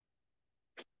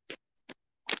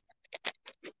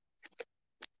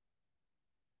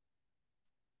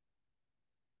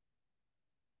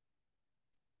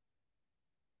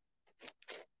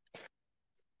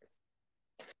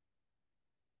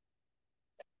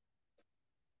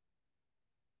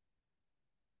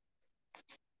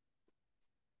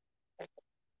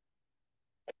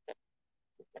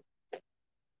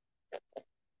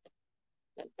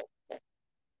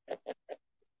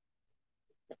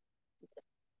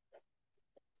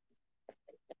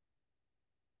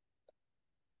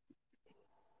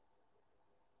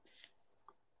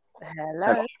Hello.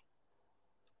 Hello.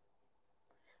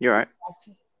 You're right.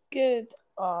 Good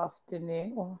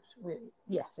afternoon.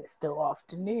 Yes, it's still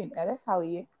afternoon. Ellis, how are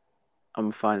you?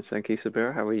 I'm fine, thank you,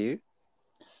 Sabira. How are you?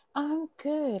 I'm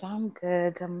good. I'm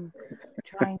good. I'm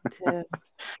trying to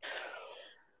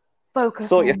focus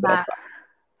Sort on yourself that out.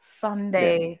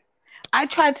 Yeah. Sunday. I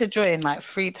tried to join like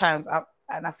 3 times,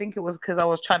 and I think it was because I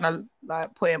was trying to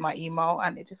like put in my email,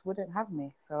 and it just wouldn't have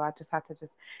me. So I just had to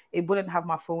it wouldn't have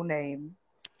my full name.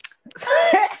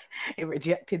 It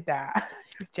rejected that.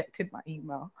 It rejected my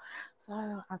email. So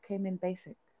I came in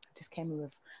basic. I just came in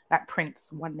with like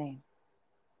Prince, one name.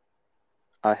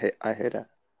 I hear that.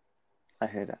 I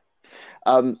hear that.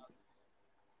 Um,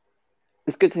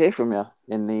 it's good to hear from you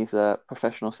in these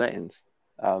professional settings.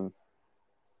 Um,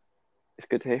 it's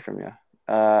good to hear from you.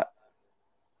 Uh,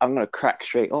 I'm gonna crack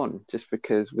straight on just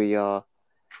because we are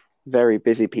very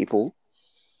busy people.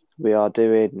 We are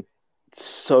doing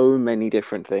so many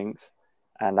different things,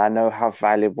 and I know how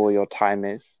valuable your time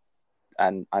is,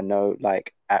 and I know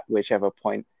like at whichever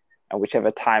point and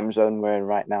whichever time zone we're in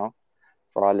right now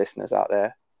for our listeners out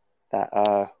there that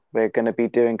we're going to be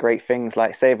doing great things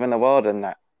like saving the world and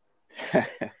that.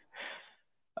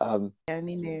 um, I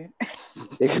only knew.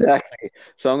 exactly.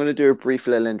 So I'm going to do a brief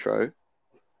little intro,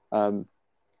 um,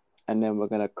 and then we're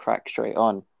going to crack straight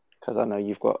on because I know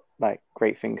you've got like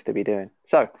great things to be doing.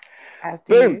 So, As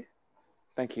do boom. you.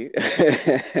 Thank you.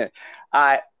 All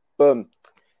right, boom.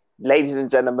 Ladies and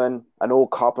gentlemen, and all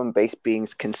carbon-based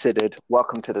beings considered,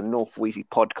 welcome to the North Wheezy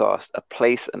podcast, a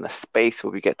place and a space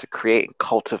where we get to create and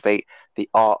cultivate the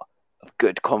art of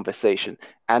good conversation.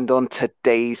 And on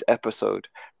today's episode,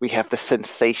 we have the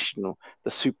sensational,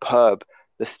 the superb,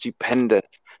 the stupendous,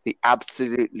 the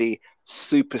absolutely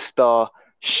superstar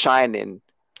shining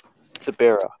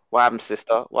Sabira. What happened,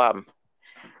 sister? What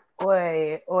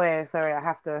Oi, oi, sorry, I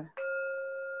have to.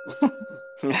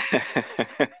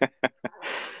 happened?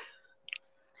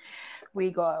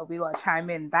 We got to chime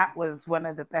in. That was one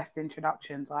of the best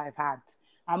introductions I've had.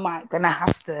 I might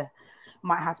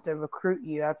have to recruit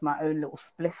you as my own little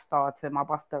spliff star to my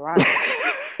Buster Rhymes.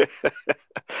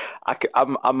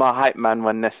 I'm a hype man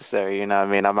when necessary. You know what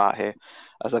I mean? I'm out here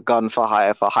as a gun for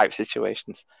hire for hype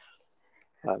situations.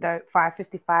 That's Um, dope.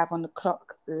 5:55 on the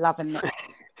clock. Loving it.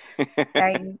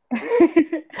 Thank,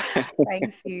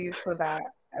 thank you for that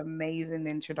amazing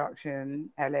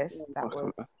introduction, Ellis. That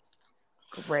was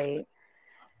great.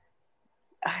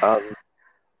 um,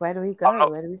 Where do we I'm go?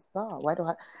 not. Where do we start?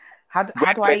 How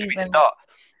do Where I do we even? start?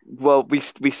 Well,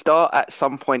 we start at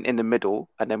some point in the middle,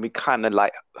 and then we kind of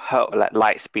like hurt like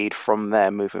light speed from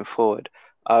there moving forward.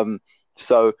 Um,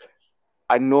 so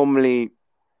I normally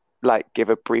like give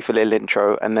a brief little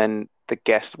intro, and then the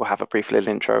guest will have a brief little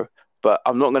intro. But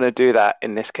I'm not going to do that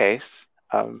in this case,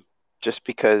 just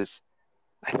because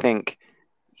I think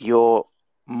you're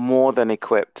more than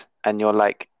equipped, and you're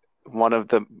like one of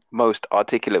the most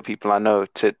articulate people I know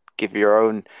to give your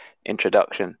own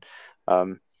introduction.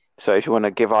 Um, so if you want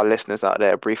to give our listeners out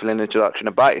there a brief little introduction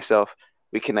about yourself,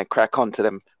 we can then crack on to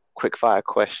them quick fire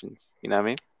questions. You know what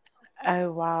I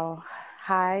Oh wow!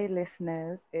 Hi,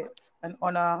 listeners. It's an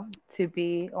honor to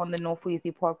be on the North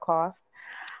Weezy podcast.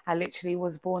 I literally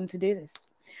was born to do this.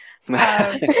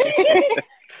 Um, mean?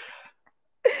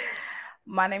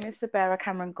 my name is Sabera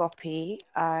Cameron Gopi.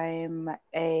 I'm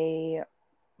a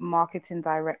marketing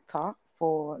director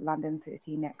for London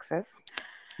City Nexus.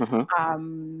 hmm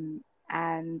Um,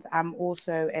 and I'm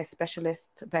also a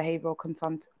specialist behavioral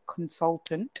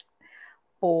consultant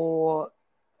for,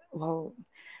 well,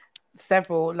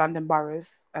 several London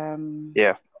boroughs,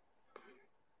 Yeah,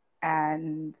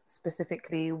 and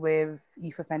specifically with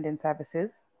youth offending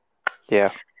services.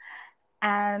 yeah.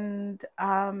 And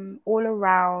all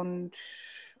around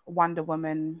Wonder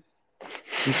Woman.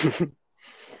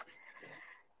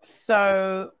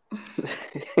 So,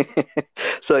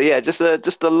 So yeah, just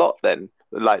a lot then.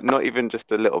 Like not even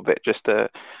just a little bit, just a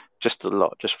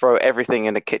lot. Just throw everything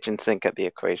in the kitchen sink at the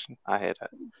equation. I hear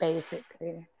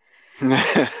basically,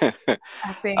 that.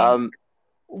 I think Um,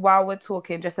 while we're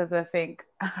talking, just as I think,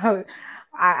 I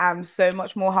am so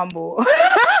much more humble.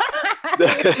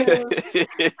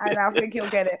 And I think you'll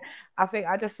get it. I think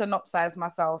I just synopsize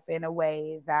myself in a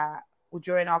way that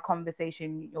during our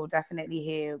conversation, you'll definitely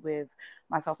hear with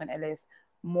myself and Ellis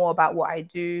more about what I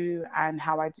do and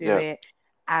how I do yeah, it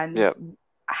and yeah,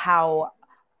 how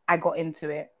I got into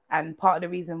it. And part of the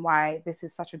reason why this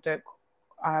is such a dope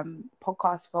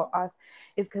podcast for us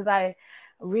is because I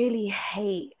really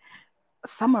hate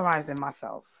summarizing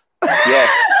myself. yes,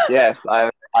 yes.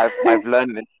 I've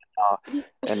learned this. our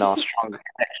stronger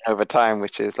connection over time,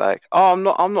 which is like, oh,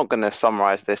 I'm not gonna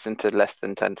summarize this into less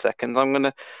than 10 seconds. I'm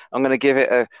gonna give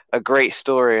it a great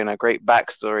story and a great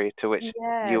backstory to which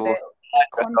Yeah, you will the find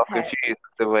yourself context. confused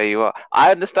to where you are.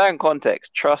 I understand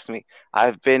context, trust me.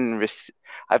 I've been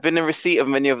in receipt of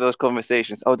many of those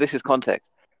conversations. Oh, this is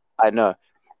context. I know.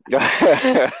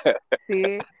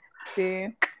 See, see,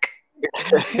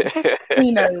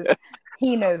 he knows.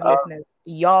 He knows, listeners.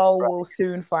 Y'all will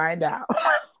soon find out.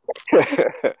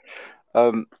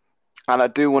 Um, and I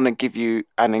do want to give you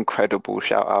an incredible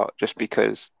shout out just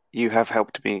because you have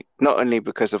helped me, not only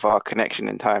because of our connection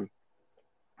in time,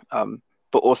 um,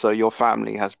 but also your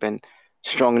family has been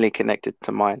strongly connected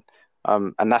to mine.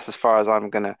 And that's as far as I'm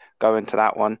gonna go into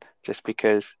that one, just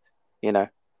because, you know,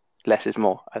 less is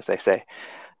more, as they say.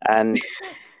 And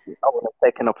I want to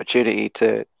take an opportunity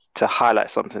to highlight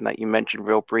something that you mentioned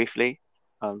real briefly,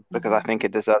 because I Mhm. think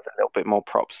it deserves a little bit more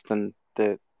props than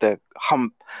the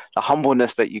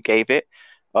humbleness that you gave it,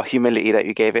 or humility that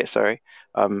you gave it, sorry.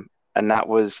 And that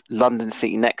was London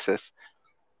City Nexus.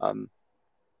 Um,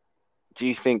 do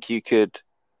you think you could?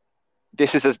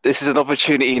 This is an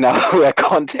opportunity now where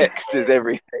context is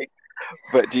everything.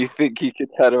 But do you think you could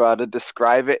turn around and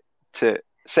describe it to,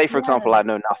 say, for example, Yeah. I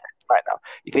know nothing right now.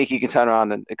 You think you can turn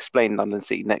around and explain London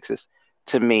City Nexus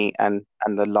to me and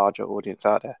the larger audience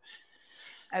out there?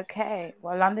 Okay.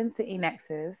 Well, London City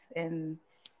Nexus, in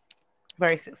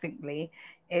very succinctly,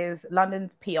 is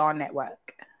London's PR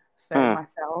network. So Mm,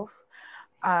 myself,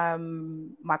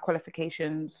 my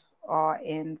qualifications are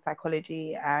in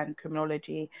psychology and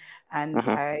criminology, and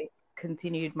hmm I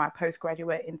continued my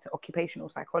postgraduate into occupational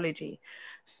psychology.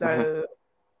 hmm So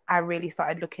I really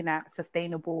started looking at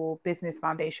sustainable business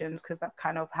foundations because that's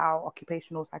kind of how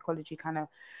occupational psychology kind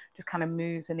of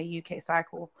moves in the UK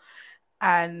cycle.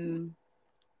 And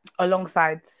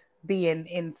alongside being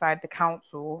inside the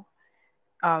council,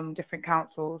 different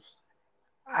councils,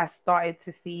 I started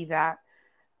to see that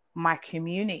my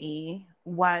community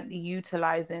weren't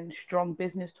utilizing strong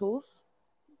business tools.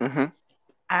 hmm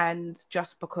And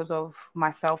just because of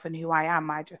myself and who I am,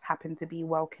 I just happen to be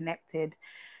well connected.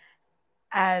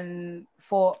 And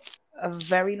for a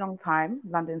very long time,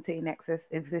 London City Nexus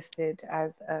existed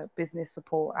as a business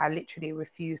support. I literally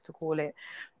refused to call it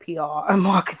PR and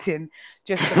marketing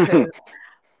just because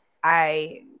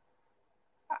I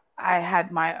I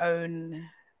had my own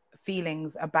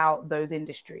feelings about those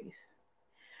industries.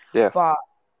 Yeah. But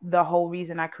the whole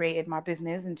reason I created my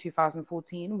business in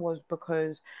 2014 was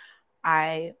because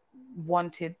I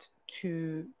wanted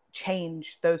to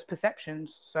change those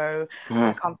perceptions. So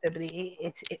I Mm. comfortably,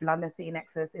 London City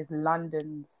Nexus is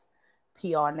London's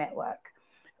PR network,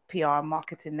 PR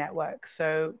marketing network.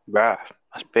 So Right.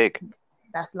 That's big.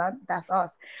 that's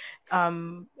us.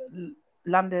 Um,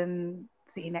 London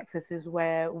City Nexus is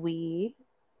where we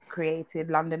created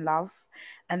London Love,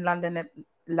 and London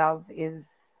Love is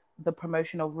the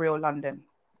promotion of real London,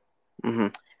 hmm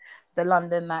the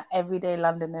London that everyday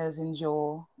Londoners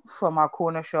enjoy, from our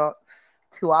corner shops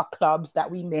to our clubs that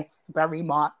we miss very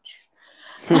much.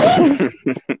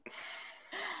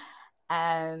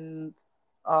 And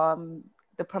um,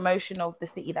 the promotion of the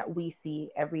city that we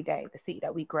see every day, the city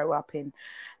that we grow up in.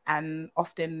 And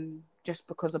often, just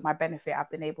because of my benefit, I've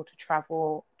been able to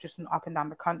travel just up and down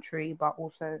the country, but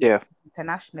also Yeah.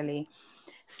 internationally.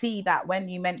 See that when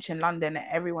you mention London,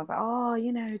 everyone's like, oh,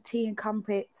 tea and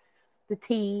crumpets, the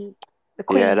tea, the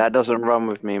Yeah, queen. that doesn't run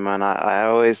with me, man. I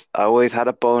always had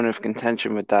a bone of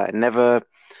contention with that. It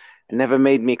never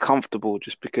made me comfortable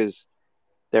just because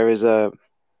there is a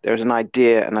there's an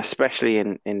idea, and especially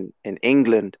in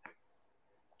England,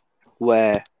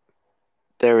 where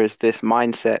there is this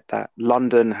mindset that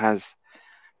London has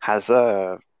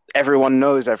everyone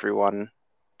knows everyone,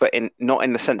 but in not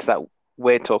in the sense that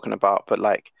we're talking about, but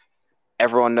like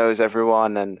everyone knows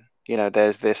everyone, and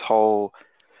there's this whole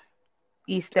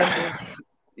EastEnders,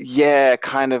 yeah,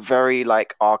 kind of very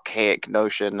like archaic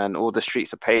notion, and all the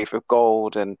streets are paved with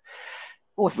gold, and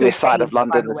or still this side of paved,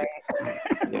 by London the is way,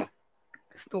 yeah,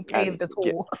 still and paved at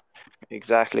yeah, all.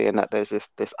 exactly, and that there's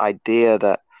this idea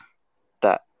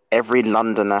that every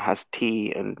Londoner has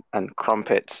tea and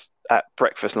crumpets at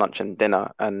breakfast, lunch, and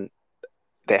dinner, and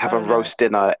they have a Oh no, roast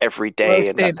dinner every day,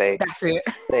 and that roasted. they That's it.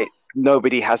 they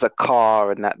nobody has a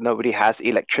car, and that nobody has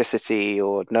electricity,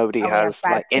 or nobody And we have has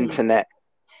bad like tea. internet.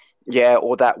 Yeah,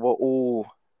 or that we're all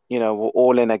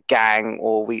in a gang,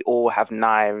 or we all have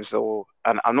knives, or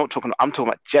and I'm talking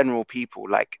about general people,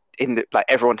 like like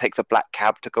everyone takes a black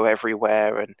cab to go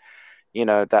everywhere, and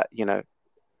that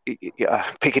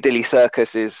Piccadilly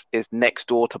Circus is next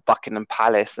door to Buckingham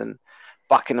Palace, and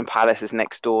Buckingham Palace is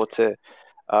next door to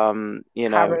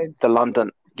Harrods. the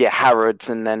London. yeah, Harrods,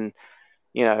 and then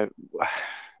you know,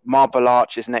 Marble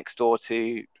Arch is next door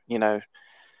to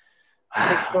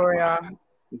Victoria.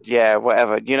 yeah,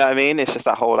 whatever. You know what I mean? It's just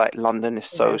that whole like London is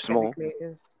so Yeah, small. technically it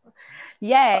is.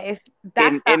 Yeah, it's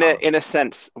that's In that. in a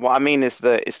sense, what I mean is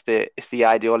it's the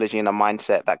ideology and the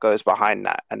mindset that goes behind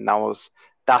that, and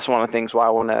that's one of the things why I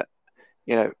want to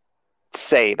you know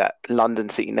say that London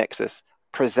City Nexus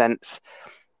presents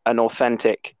an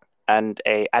authentic and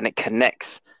it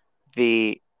connects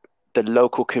the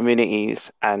local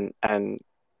communities and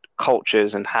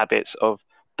cultures and habits of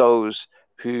those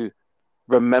who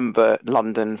remember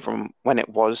London from when it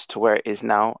was to where it is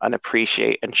now and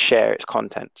appreciate and share its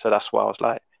content. So that's why I was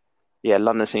like, yeah,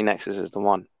 London City Nexus is the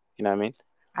one. You know what I mean?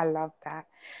 I love that.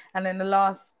 And in the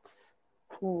last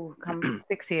come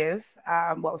 6 years,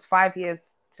 well, it was 5 years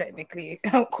technically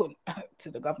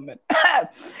to the government.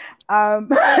 um,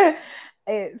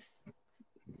 it's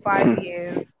 5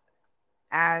 years,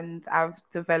 and I've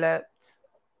developed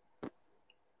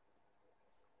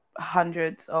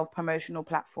hundreds of promotional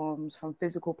platforms, from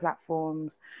physical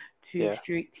platforms to Yeah.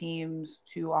 street teams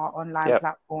to our online Yep.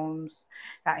 platforms.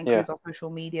 That Yeah. includes our social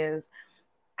medias.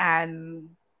 And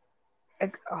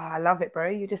I love it, bro.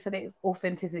 You just said it's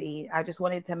authenticity. I just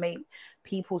wanted to make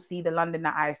people see the London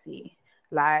that I see.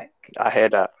 Like, I hear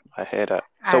that. I hear that.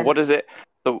 So and what is it?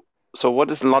 So what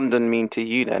does London mean to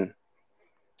you then?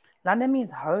 London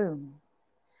means home.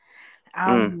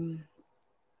 Mm. Um,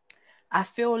 I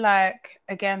feel like,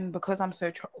 again, because I'm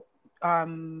so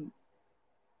um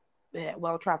yeah,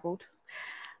 well traveled,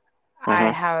 I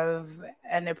Mm-hmm. have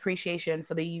an appreciation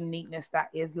for the uniqueness that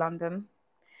is London.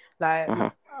 Like, Mm-hmm.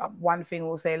 one thing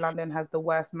we'll say, London has the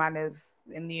worst manners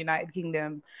in the United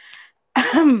Kingdom,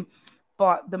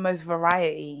 but the most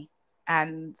variety.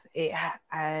 And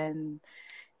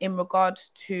in regards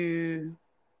to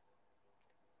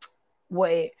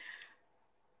what it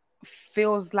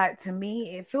feels like to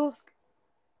me, it's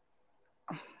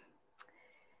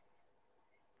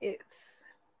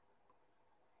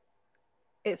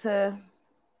it's a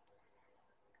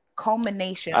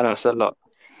I culmination. know it's a lot.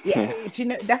 Yeah, Yeah. do you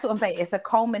know, that's what I'm saying. It's a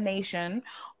culmination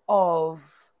of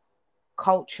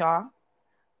culture,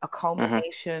 a Mm-hmm.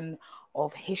 culmination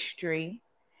of history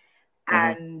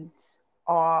Mm-hmm. and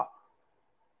art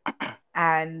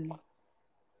and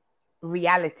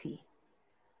reality.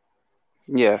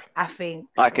 Yeah. I think,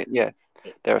 I can. Yeah.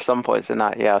 it, There are some points in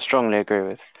that. Yeah, I strongly agree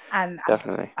with. and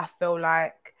Definitely. I feel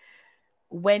like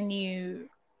when you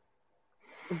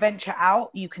venture out,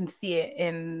 you can see it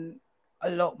in a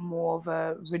lot more of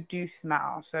a reduced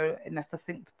manner. So, in a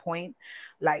succinct point,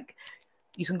 like,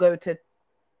 you can go to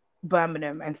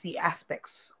Birmingham and see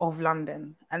aspects of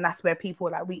London, and that's where people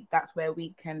like we that's where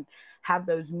we can have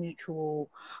those mutual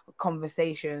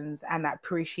conversations and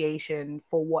appreciation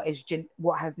for what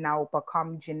has now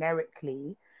become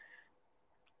generically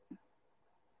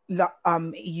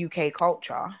UK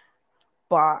culture.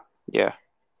 But Yeah.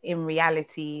 in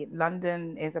reality,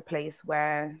 London is a place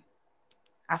where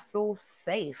I feel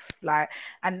safe. Like,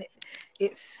 and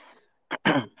it's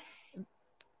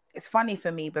it's funny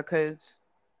for me because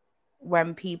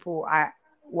when people I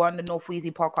were on the North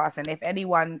Wheezy podcast, and if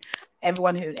anyone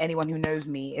who knows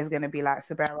me is gonna be like,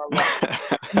 Sabera rocks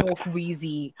North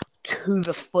Wheezy to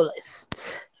the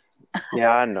fullest. Yeah,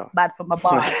 I know. Bad for my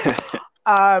bars.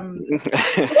 Um,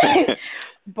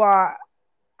 but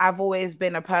I've always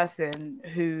been a person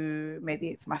who, maybe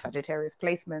it's my Sagittarius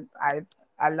placements.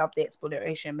 I love the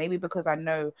exploration. Maybe because I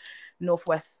know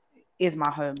Northwest is my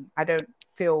home. I don't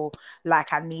feel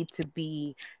like I need to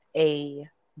be a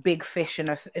big fish in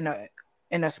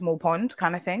a small pond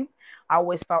kind of thing. I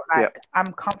always felt Yeah. like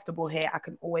I'm comfortable here. I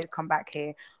can always come back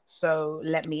here. So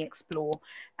let me explore.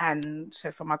 And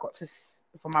so from I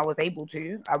was able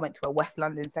to, I went to a West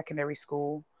London secondary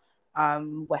school,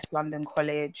 West London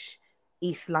College,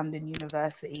 East London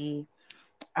University.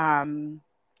 Um,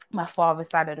 my father's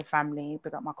side of the family,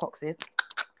 because my Coxes,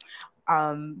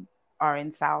 um, are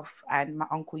in South, and my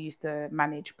uncle used to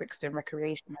manage Brixton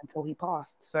Recreation until he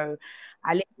passed. So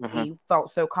I Mm-hmm. literally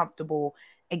felt so comfortable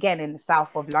again in the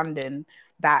south of London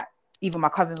that even my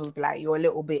cousins would be like, "You're a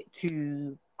little bit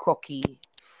too cocky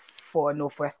for a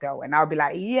Northwest girl," and I'll be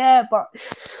like, "Yeah, but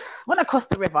when I cross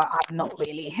the river, I'm not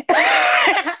really."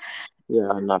 Yeah,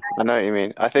 I know. I know what you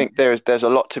mean. I think there's a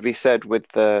lot to be said with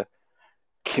the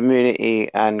community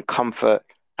and comfort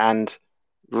and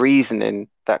reasoning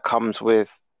that comes with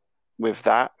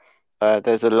that.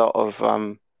 There's a lot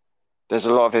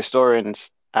of historians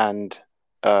and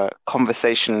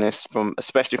conversationalists from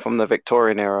especially from the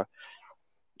Victorian era.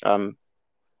 Um,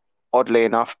 Oddly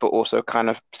enough, but also kind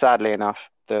of sadly enough,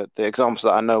 the examples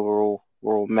that I know were all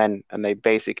were all men, and they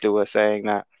basically were saying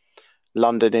that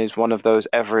London is one of those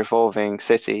ever-evolving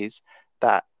cities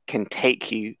that can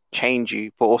take you, change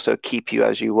you, but also keep you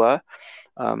as you were.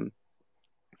 Um,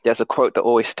 there's a quote that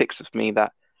always sticks with me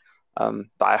that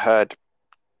I heard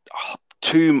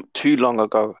too long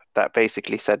ago that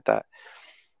basically said that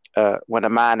when a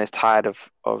man is tired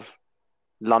of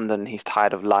London, he's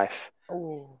tired of life.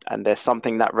 Oh, And there's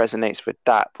something that resonates with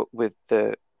that, but with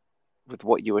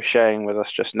what you were sharing with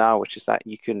us just now, which is that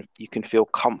you can feel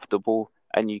comfortable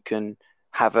and you can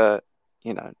have a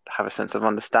have a sense of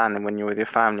understanding when you're with your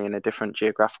family in a different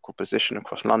geographical position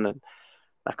across London.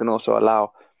 That can also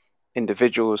allow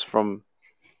individuals from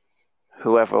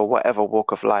whoever, whatever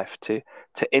walk of life to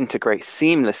integrate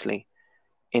seamlessly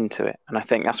into it. And I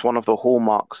think that's one of the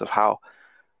hallmarks of how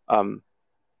um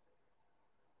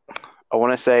I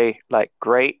want to say like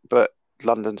great, but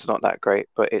London's not that great,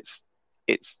 but it's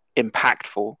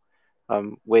impactful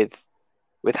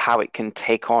with how it can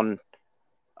take on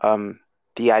um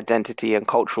the identity and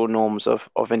cultural norms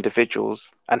of individuals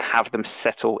and have them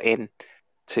settle in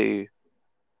to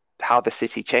how the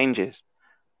city changes.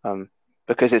 Um,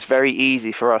 because it's very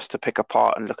easy for us to pick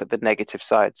apart and look at the negative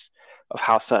sides of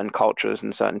how certain cultures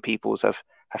and certain peoples have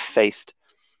faced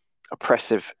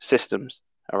oppressive systems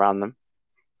around them.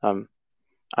 Um,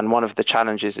 and one of the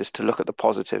challenges is to look at the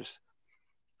positives.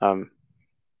 Um,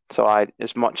 so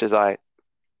as much as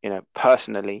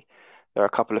personally, there are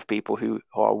a couple of people who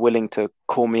are willing to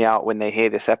call me out when they hear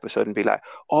this episode and be like,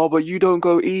 "Oh, but you don't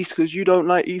go east because you don't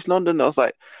like East London." I was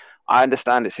like, I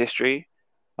understand its history.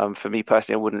 For me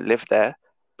personally, I wouldn't live there,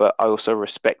 but I also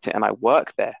respect it and I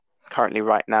work there. Currently,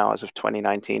 right now, as of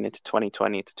 2019 into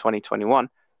 2020 into 2021,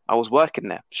 I was working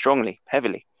there strongly,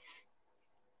 heavily.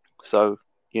 So,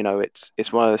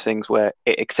 it's one of the things where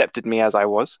it accepted me as I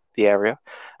was, the area,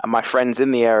 and my friends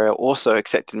in the area also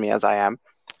accepted me as I am,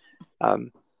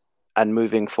 um, and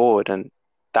moving forward. And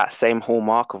that same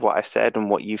hallmark of what I said and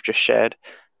what you've just shared,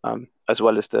 as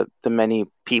well as the many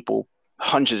people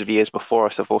hundreds of years before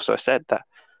us have also said that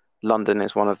London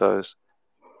is one of those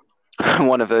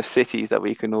one of those cities that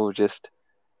we can all just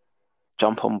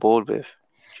jump on board with.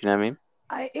 Do you know what I mean?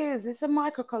 it is. It's a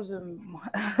microcosm,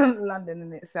 London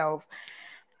in itself.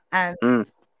 And Mm,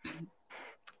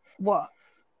 what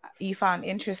you found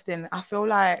interesting, I feel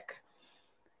like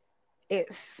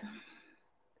it's.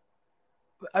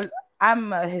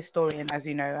 I'm a historian, as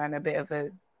you know, and a bit of a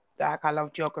like I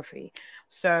love geography.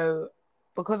 So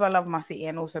because I love my city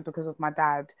and also because of my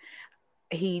dad,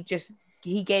 he just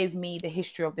he gave me the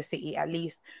history of the city at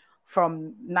least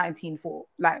from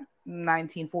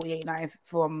 1948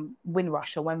 from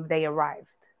Windrush or when they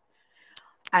arrived.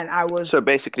 And I was, so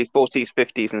basically 40s,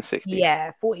 50s, and 60s.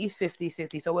 yeah, 40s, 50s,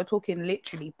 60s. So we're talking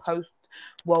literally post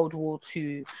World War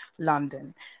II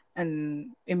London.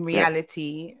 And in Yeah,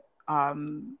 reality,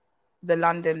 the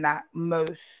London that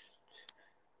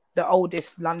the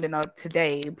oldest Londoner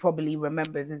today probably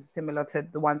remembers is similar to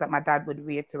the ones that my dad would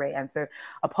reiterate. And so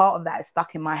a part of that is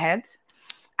stuck in my head.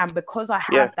 And because I yeah,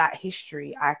 have that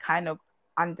history, I kind of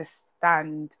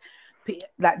understand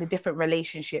like the different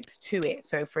relationships to it.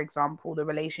 So, for example, the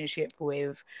relationship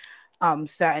with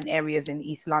certain areas in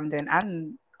East London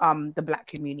and the Black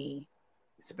community,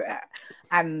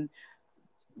 and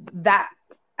that,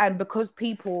 and because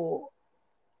people,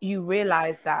 you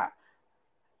realize that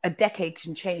a decade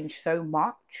can change so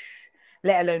much,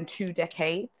 let alone 2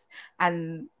 decades.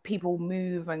 And people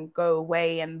move and go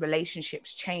away and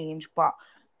relationships change, but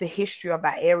the history of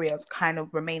that area has kind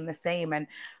of remained the same. And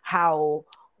how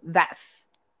that's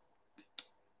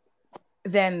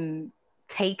then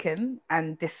taken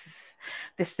and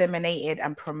disseminated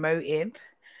and promoted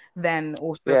then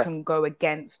also yeah. can go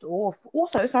against or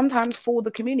also sometimes for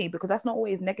the community, because that's not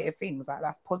always negative things, like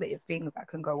that's positive things that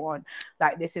can go on.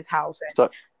 Like this is how certain So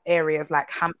areas like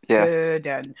yeah, Hampstead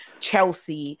and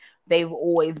Chelsea, they've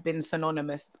always been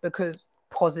synonymous because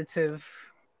positive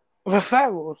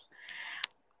referrals.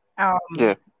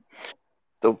 yeah. um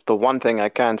The one thing I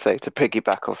can say to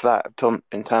piggyback off that,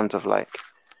 in terms of like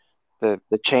the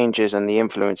changes and the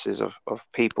influences of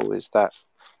people, is that,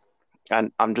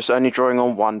 and I'm just only drawing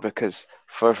on one because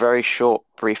for a very short,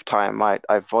 brief time, I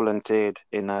volunteered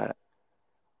in a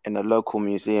local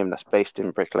museum that's based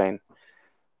in Brick Lane.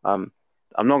 Um,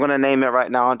 I'm not going to name it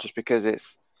right now just because it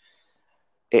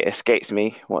escapes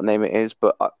me what name it is,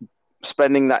 but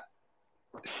spending that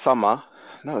summer,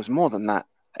 no, it was more than that.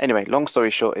 Anyway, long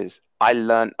story short is I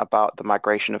learned about the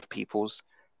migration of peoples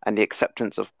and the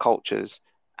acceptance of cultures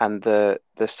and the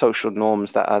social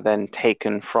norms that are then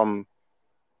taken from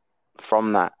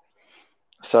that.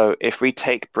 So if we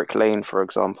take Brick Lane, for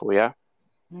example, yeah,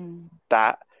 mm,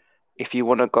 that if you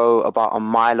want to go about a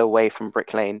mile away from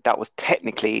Brick Lane, that was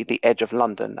technically the edge of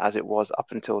London as it was up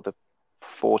until the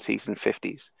 40s and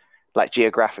 50s. Like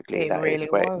geographically, It that is really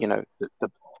where, you was. know,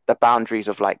 the boundaries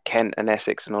of like Kent and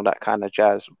Essex and all that kind of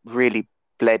jazz really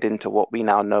bled into what we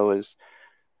now know as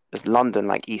London,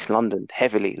 like East London,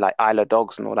 heavily, like Isle of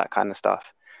Dogs and all that kind of stuff.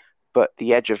 But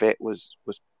the edge of it was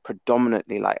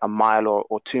predominantly like a mile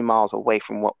or 2 miles away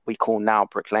from what we call now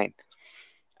Brick Lane.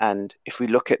 And if we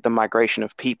look at the migration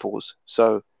of peoples,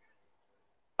 so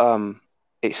um,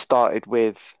 it started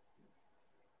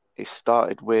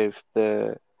with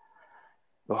the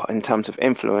well, in terms of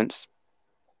influence,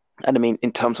 and I mean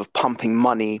in terms of pumping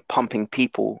money, pumping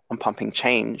people, and pumping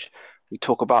change. We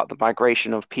talk about the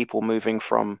migration of people moving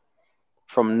from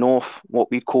north, what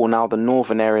we call now the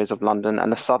northern areas of London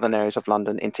and the southern areas of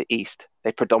London into east.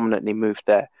 They predominantly moved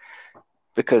there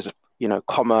because of, you know,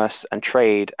 commerce and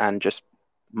trade and just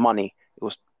money.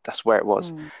 That's where it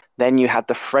was. Mm. Then you had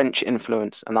the French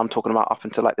influence, and I'm talking about up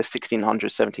until like the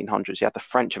 1600s, 1700s. You had the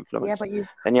French Yeah, influence. but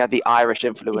Then you had the Irish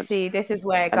you influence, see, this is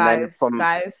where, and then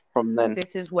guys, from then,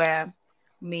 this is where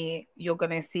you're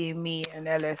gonna see me and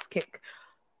Ellis kick.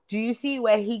 Do you see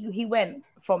where he went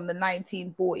from the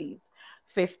 1940s,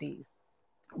 50s,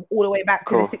 all the way back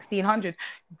to the cool, 1600s?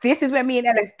 This is where me and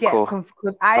Ellis get, cool.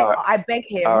 because All right, I beg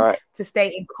all him right, to stay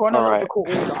in all right. chronological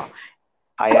order.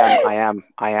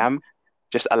 I am.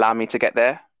 Just allow me to get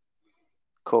there.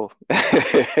 Cool.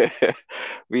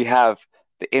 We have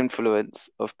the influence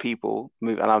of people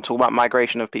move, and I'm talking about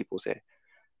migration of peoples here.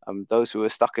 Those who are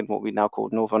stuck in what we now call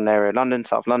Northern area of London,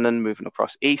 South London, moving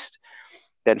across east.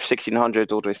 Then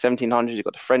 1600s all the way 1700s, you've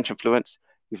got the French influence.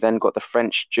 You've then got the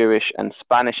French, Jewish, and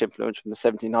Spanish influence from the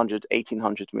 1700s,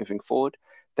 1800s moving forward.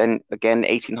 Then again,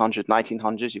 1800s,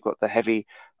 1900s, you've got the heavy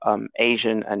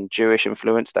Asian and Jewish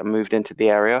influence that moved into the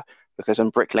area because in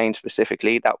Brick Lane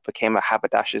specifically, that became a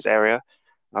haberdasher's area,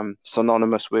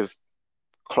 synonymous with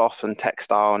cloth and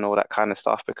textile and all that kind of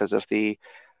stuff because of the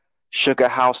sugar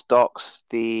house docks,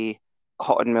 the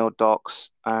cotton mill docks,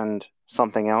 and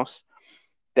something else.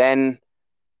 Then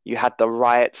you had the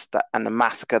riots and the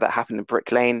massacre that happened in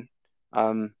Brick Lane.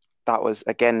 That was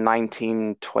again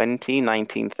 1920,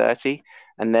 1930.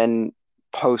 And then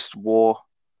post-war,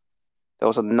 there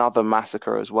was another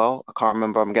massacre as well. I can't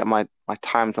remember. I'm getting my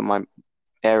times and my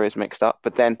areas mixed up.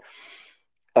 But then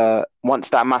once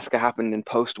that massacre happened in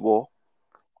post-war,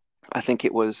 I think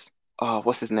it was, oh,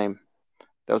 what's his name?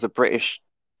 There was a British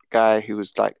guy who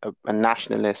was like a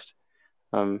nationalist.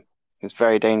 He was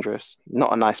very dangerous,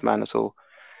 not a nice man at all.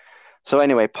 So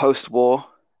anyway, post-war,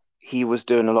 he was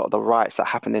doing a lot of the riots that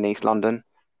happened in East London,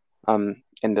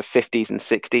 in the 50s and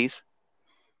 60s,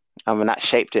 and that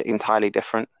shaped it entirely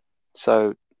different.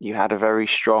 So you had a very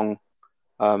strong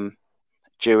um,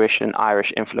 Jewish and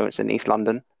Irish influence in East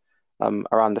London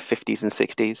around the 50s and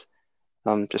 60s,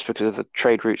 just because of the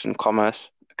trade routes and commerce.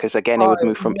 Because again, it Oh, would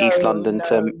move from East no, London no,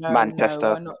 to no, no. Manchester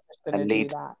We're not just gonna and do Leeds.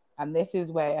 that. And this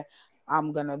is where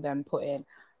I'm gonna then put in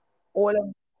all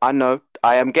of. I know,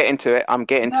 I am getting to it. I'm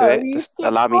getting to No, it. you Just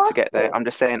skip allow me to past get there. it. I'm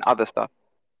just saying other stuff.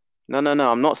 No, no,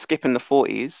 no. I'm not skipping the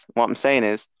 40s. What I'm saying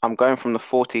is I'm going from the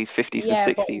 40s, 50s, and Yeah,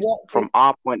 but 60s what from this?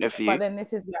 our point of But view. then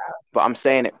But I'm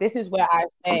saying it. this is where I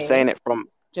I'm say saying it from.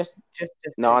 just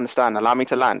No, I understand. Allow me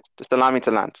to land. Just allow me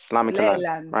to land. Just allow me to let it land.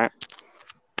 land. Right.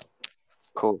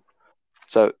 Cool.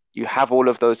 So you have all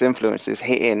of those influences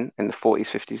hitting in the 40s,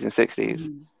 50s, and 60s,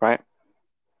 Mhm. right?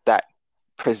 That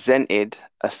presented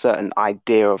a certain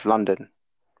idea of London,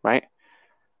 right?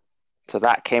 So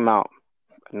that came out,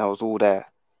 and that was all there.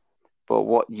 But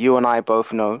what you and I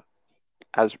both know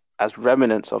as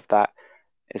remnants of that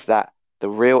is that the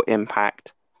real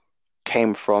impact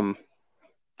came from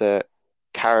the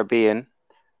Caribbean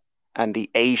and the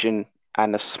Asian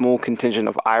and a small contingent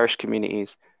of Irish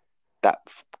communities that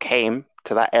came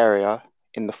to that area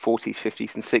in the 40s,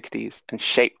 50s, and 60s and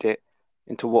shaped it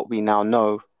into what we now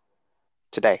know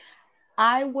today,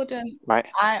 I wouldn't. right?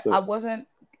 I So, wasn't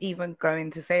even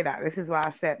going to say that. This is why I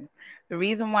said the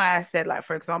reason why I said, like,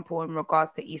 for example, in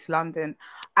regards to East London,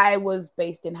 I was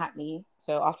based in Hackney.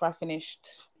 So after I finished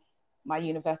my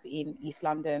university in East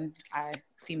London, I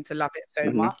seemed to love it so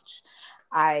mhm, much.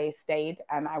 I stayed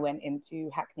and I went into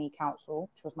Hackney Council,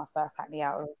 which was my first Hackney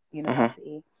out of mhm,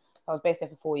 university. I was based there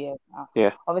for 4 years now.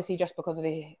 yeah, Obviously, just because of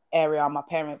the area, my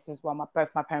parents as well. Both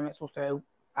my parents also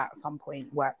at some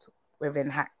point worked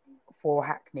within for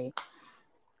Hackney.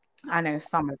 I know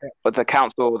some of it, but the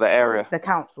council, the area, the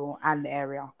council and the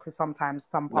area, because sometimes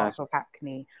some nice. parts of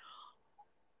Hackney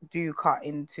do cut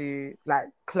into like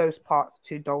close parts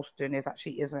to Dalston is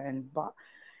actually Islington, but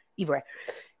either way.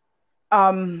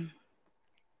 Um,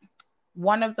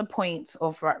 one of the points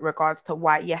of regards to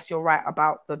why, yes, you're right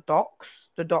about the docks.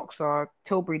 The docks are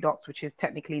Tilbury Docks, which is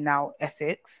technically now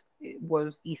Essex. It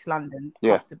was East London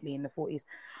Yeah. comfortably in the 40s.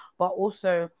 But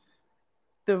also,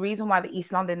 the reason why the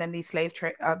East London and these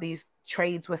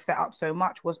trades were set up so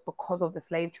much was because of the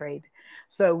slave trade.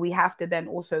 So we have to then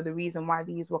also, the reason why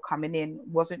these were coming in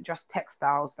wasn't just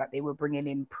textiles that they were bringing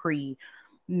in pre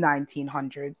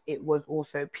 1900s, it was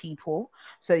also people.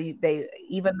 So they,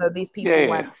 even though these Yeah. people Yeah.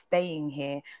 weren't staying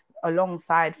here,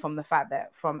 alongside from the fact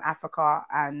that from Africa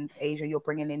and Asia you're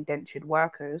bringing indentured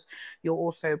workers, you're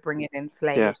also bringing in Yeah.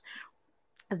 slaves.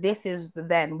 This is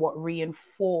then what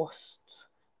reinforced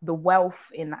the wealth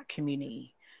in that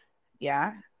community.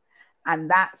 Yeah. And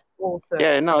that's also,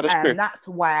 Yeah. No, that's true. and that's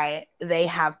why they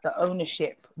have the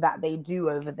ownership that they do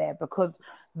over there, because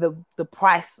the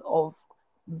price of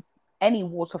any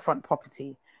waterfront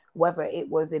property, whether it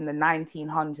was in the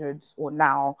 1900s or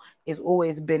now, is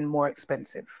always been more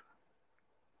expensive.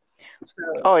 So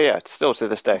Oh yeah, still to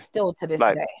this day. still to this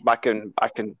Like day.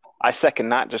 I second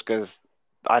that just because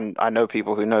I know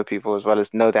people who know people as well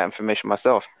as know that information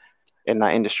myself in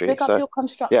that industry. Pick up So your yeah.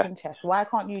 construction chest. Why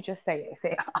can't you just say it?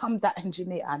 Say, I'm that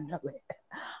engineer. I know it.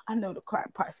 I know the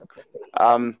correct price of property.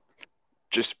 Um,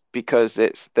 just because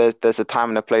there's a time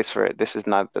and a place for it. This is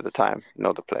neither the time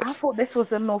nor the place. I thought this was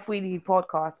the North Wheezy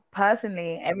podcast.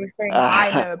 Personally, everything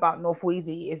I know about North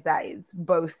Wheezy is that it's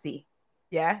bossy.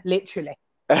 Yeah, literally.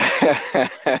 So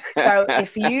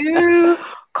if you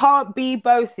can't be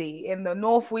bossy in the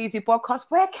North Wheezy podcast,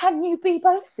 where can you be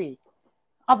bossy?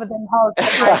 Other than hers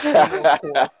and my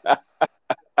pool, of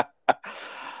course.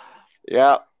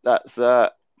 Yeah, that's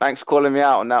thanks for calling me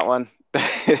out on that one.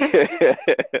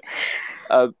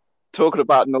 Talking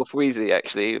about North Wheezy,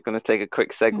 actually, we're going to take a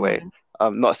quick segue.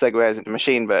 Not segue as in the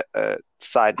machine, but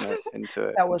side note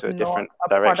into That was a not different a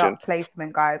direction. product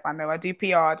placement, guys. I know I do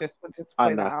PR. Just wanted to I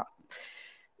point that know. out.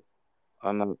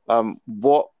 I know.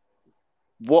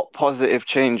 What positive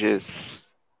changes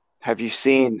have you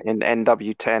seen in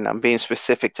NW10? I'm being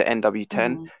specific to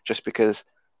NW10 just because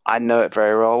I know it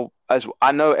very well. As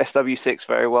I know SW6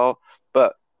 very well,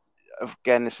 but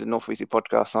again, this is a North Wheezy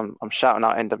podcast. So I'm shouting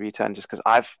out NW10 just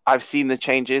because I've seen the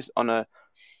changes on a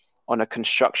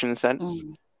construction sense,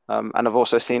 and I've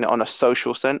also seen it on a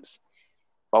social sense.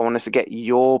 But I wanted to get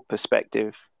your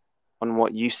perspective on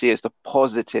what you see as the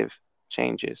positive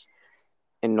changes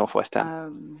in Northwest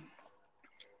 10.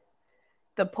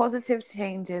 The positive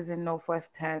changes in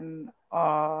Northwest 10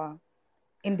 are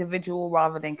individual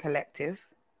rather than collective.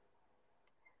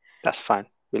 That's fine.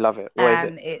 We love it. What is it?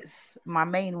 And it's my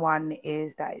main one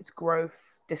is that it's growth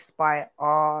despite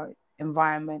our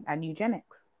environment and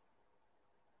eugenics.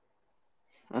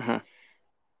 So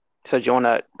do you want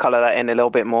to color that in a little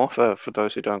bit more for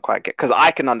those who don't quite get? Because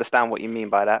I can understand what you mean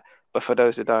by that, but for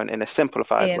those who don't, in a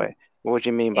simplified way, what do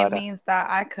you mean by that? It means that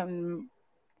I can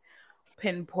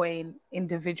pinpoint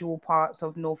individual parts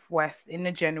of Northwest in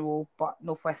the general, but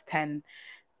Northwest 10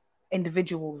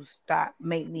 individuals that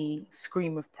make me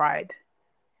scream with pride.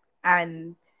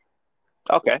 And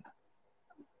okay,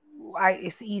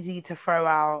 it's easy to throw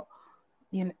out,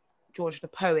 George the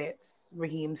Poet,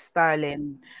 Raheem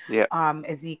Sterling, yeah,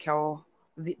 Ezekiel,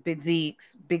 Big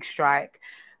Zeeks, Big Strike,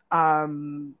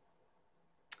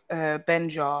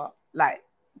 Benja, like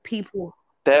people.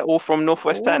 They're all from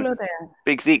Northwest 10. All of them.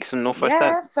 Big Zeke's from Northwest 10.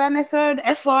 Yeah, fairness heard,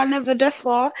 FR, never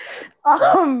defer.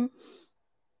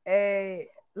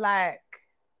 Like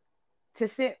to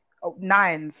sit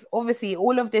nines. Obviously,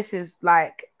 all of this is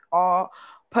like our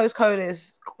postcode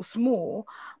is small,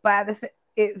 but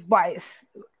it's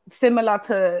similar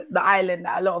to the island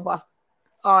that a lot of us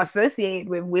are associated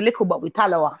with. We're little, but we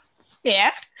Talawa.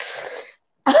 Yeah.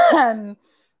 And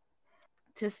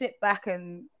to sit back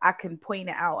and I can point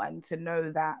it out and to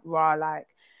know that like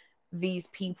these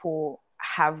people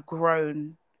have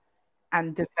grown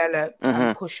and developed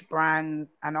and pushed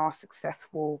brands and are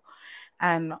successful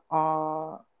and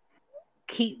are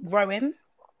keep growing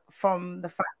from the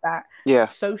fact that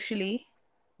socially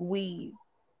we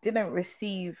didn't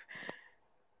receive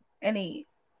any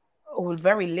or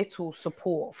very little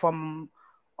support from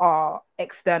our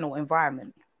external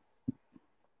environment.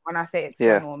 When I say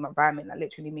external environment, that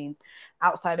literally means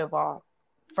outside of our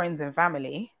friends and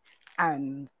family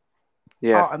and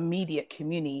our immediate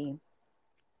community,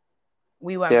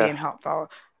 we weren't being helped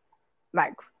out.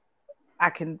 Like,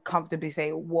 I can comfortably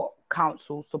say what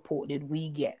council support did we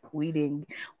get? We didn't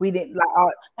like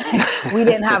we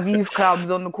didn't have youth clubs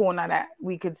on the corner that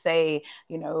we could say,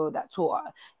 that taught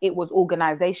us. It was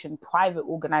private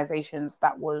organizations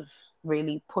that was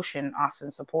really pushing us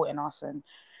and supporting us, and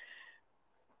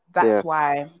that's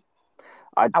why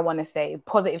I want to say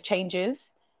positive changes.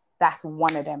 That's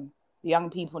one of them. Young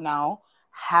people now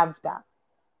have that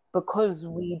because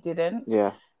we didn't.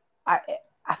 Yeah. I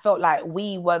I felt like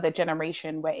we were the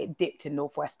generation where it dipped in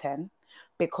Northwest 10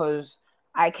 because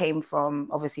I came from,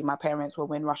 obviously my parents were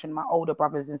Windrush and my older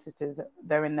brothers and sisters,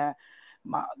 they're in the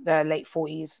late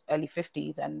 40s, early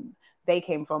 50s, and they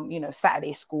came from,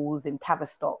 Saturday schools in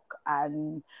Tavistock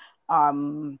um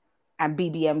and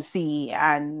BBMC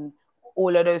and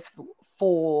all of those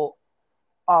for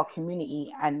our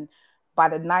community. And by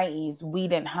the 90s, we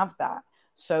didn't have that.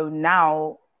 So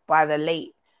now, by the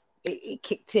late, it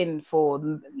kicked in for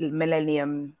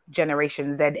Millennium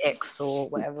Generation ZX or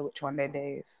whatever, which one their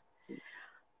day is.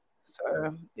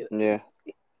 So, Yeah.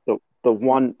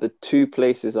 The two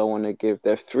places I want to give,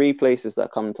 there are three places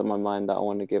that come to my mind that I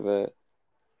want to give a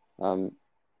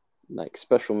like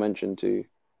special mention to,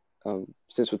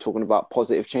 since we're talking about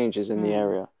positive changes in the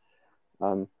area.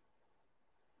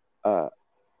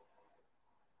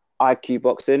 IQ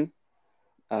Boxing,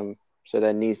 so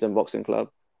they're Neasden Boxing Club,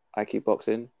 IQ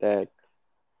Boxing. They're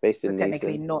based in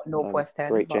technically Neasden. not Northwest 10,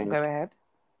 Great but change, go ahead.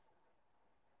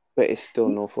 but it's still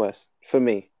Northwest for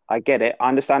me. I get it. I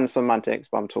understand the semantics,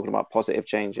 but I'm talking about positive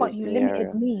changes But you in the limited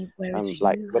area. me, whereas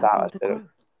Like you have without all the a bit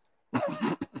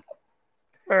growth.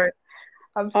 Sorry.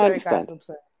 I'm I sorry, guys. understand. I'm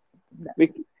sorry. No.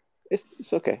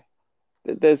 It's okay.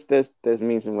 There's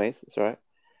means and ways. It's all right.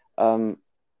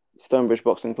 Stonebridge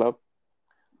Boxing Club.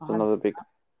 It's another big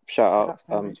shout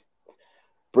out.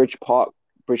 Bridge Park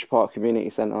Community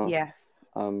Centre. Yes.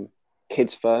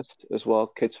 Kids First as well.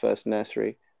 Kids First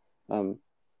Nursery.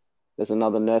 There's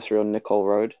another nursery on Nicole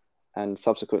Road, and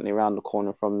subsequently around the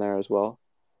corner from there as well.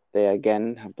 They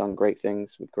again have done great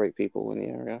things with great people in the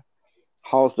area.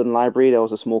 Harlesden Library, there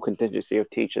was a small contingency of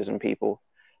teachers and people,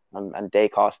 and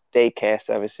daycare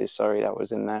services. Sorry, that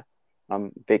was in there.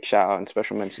 Big shout out and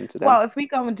special mention to them. Well, if we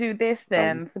go and do this,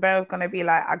 then Sabella's gonna be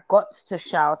like, I got to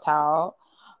shout out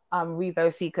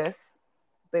Revo Seekers,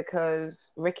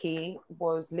 because Ricky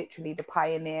was literally the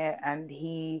pioneer, and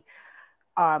he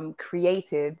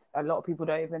created, a lot of people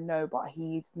don't even know, but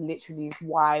he's literally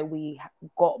why we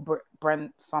got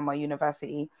Brent Summer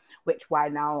University, which why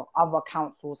now other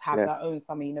councils have their own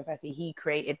summer university. He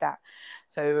created that.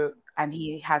 So, and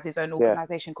he has his own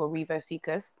organization called Revo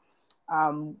Seekers.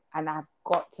 And I've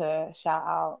got to shout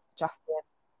out Justin.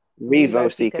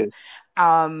 Revo Seekers.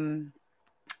 I'll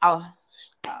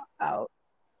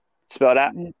spell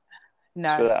that. No.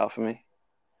 Spell that out for me.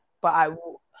 But I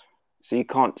will. So you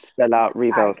can't spell out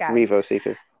Revo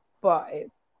Seekers. But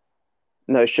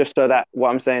no, it's just so that what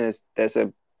I'm saying is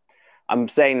I'm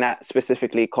saying that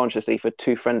specifically consciously for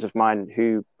two friends of mine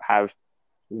who have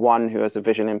one who has a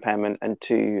vision impairment and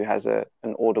two who has an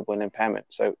audible impairment.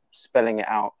 So spelling it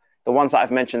out. The ones that I've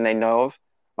mentioned they know of.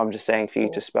 I'm just saying for you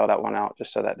to spell that one out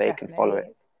just so that they can follow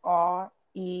it.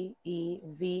 It's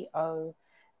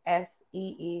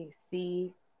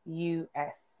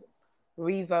REEVOSEECUS.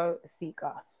 Revo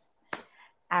Seekers.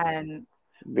 And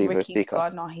Ricky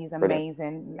Gardner, he's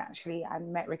amazing. Brilliant. Actually, I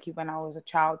met Ricky when I was a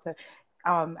child, so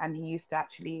and he used to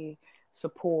actually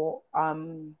support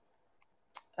in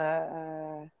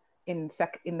the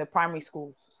primary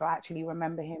schools. So I actually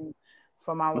remember him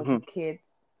from I was a kid.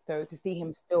 So to see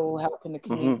him still helping the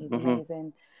community is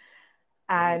amazing.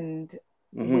 And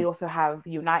we also have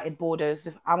United Borders.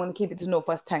 I'm going to keep it to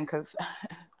Northwest 10 because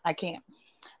I can't.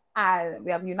 And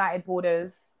we have United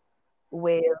Borders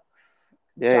with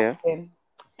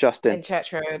Justin in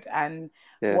Church Road, and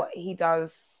what he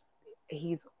does,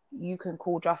 you can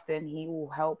call Justin. He will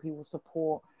help. He will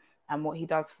support, and what he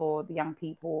does for the young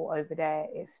people over there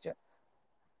is just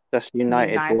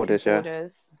United Borders. Yeah.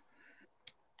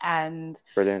 And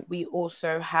brilliant. We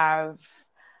also have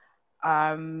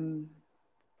there's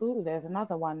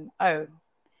another one.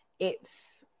 It's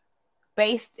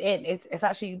based in it's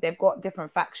actually, they've got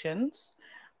different factions,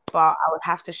 but I would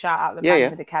have to shout out the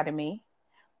Manhood Academy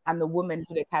and the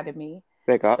Womanhood Academy.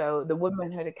 So the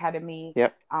Womanhood Academy,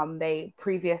 they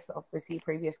previous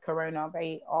Corona,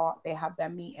 they have their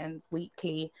meetings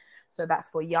weekly. So that's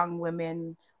for young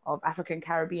women of African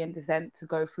Caribbean descent to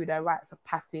go through their rites of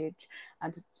passage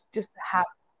and to just have.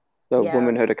 So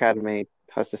Womanhood Academy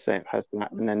has that,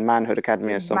 and then Manhood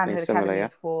Academy is something Manhood similar. Academy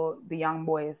is for the young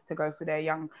boys to go through their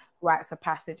young rites of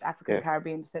passage, African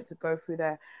Caribbean descent to go through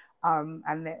their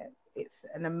it's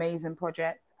an amazing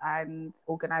project and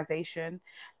organization.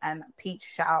 And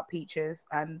shout out Peaches,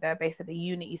 and they're based at the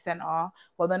Unity Center.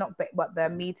 Well, they're not, but their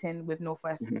meeting with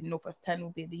Northwest 10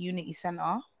 will be the Unity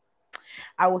Center.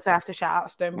 I also have to shout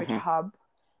out Stonebridge Hub,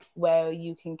 where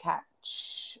you can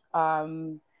catch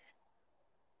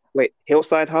Wait,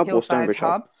 Hillside Hub or Stonebridge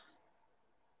Hub?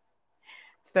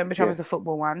 Stonebridge Hub Yeah. is the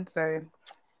football one, so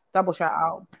double shout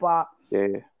out. But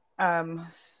Yeah. um,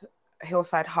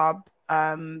 Hillside Hub,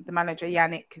 the manager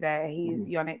Yannick there,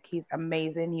 Mhm. he's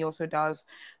amazing. He also does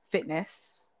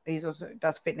fitness. He's also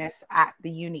does fitness at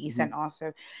the Unity Mhm. Centre.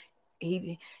 So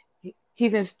he's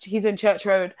in Church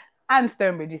Road and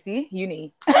Stonebridge. You see,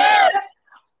 Unity.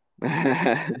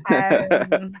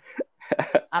 And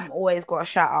I'm always got to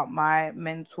shout out my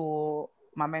mentors,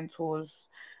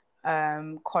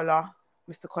 Collar,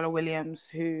 Mr. Collar Williams,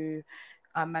 who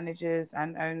manages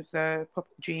and owns the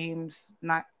Dreams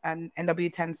and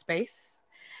NW10 space,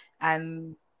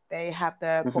 and they have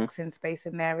the Mhm. boxing space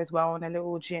in there as well, and a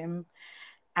little gym,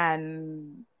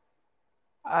 and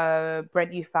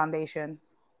Brent Youth Foundation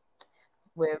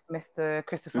with Mr.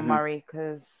 Christopher Mhm. Murray,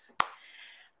 because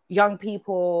young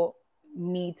people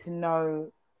need to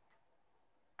know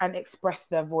and express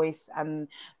their voice and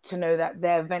to know that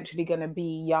they're eventually going to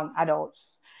be young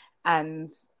adults.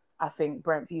 And I think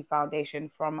Brentview Foundation,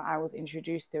 from I was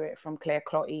introduced to it from Claire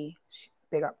Clotty,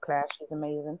 big up Claire, she's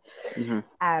amazing. Mhm.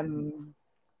 Um,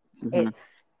 Mhm.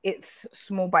 it's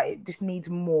small, but it just needs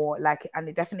more. Like, and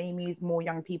it definitely needs more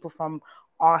young people from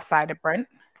our side of Brent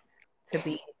to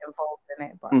be involved in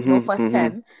it. But Mhm. Northwest Mhm.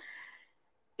 10,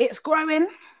 it's growing,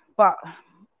 but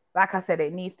like I said,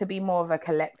 it needs to be more of a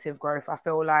collective growth. I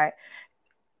feel like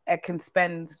I can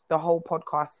spend the whole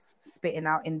podcast spitting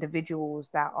out individuals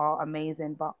that are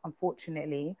amazing, but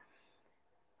unfortunately,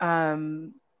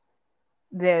 um,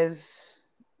 there's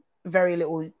very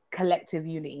little collective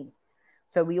unity.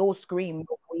 So we all scream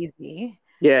Queasy,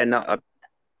 Yeah. No.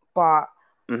 but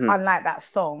Mhm. unlike that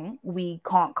song, we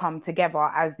can't come together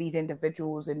as these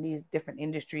individuals in these different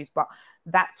industries. But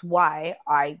that's why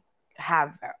I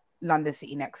have London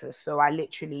City Nexus. So I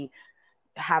literally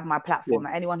have my Yeah. platform.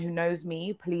 Anyone who knows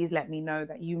me, please let me know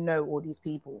that you know all these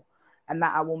people, and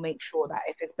that I will make sure that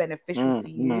if it's beneficial for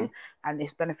you Mhm. and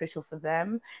it's beneficial for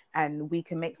them, and we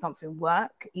can make something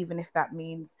work, even if that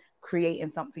means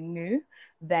creating something new,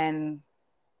 then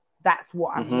that's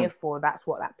what I'm here Mhm. for. That's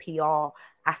what that PR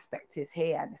aspect is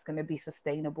here, and it's going to be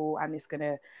sustainable and it's going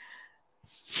to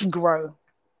grow,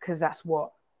 because that's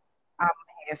what I'm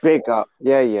here Big for. up.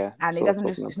 Yeah. Yeah. And That's what I'm talking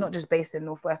it's about. not just based in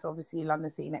Northwest. Obviously, London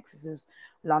City Nexus is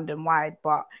London wide,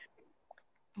 but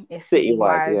it's city Citywide.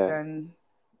 wide, Yeah. and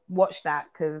watch that,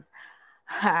 because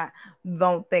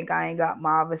don't think I ain't got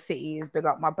my other cities. Big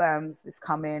up my Berms is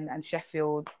coming, and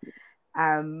Sheffield.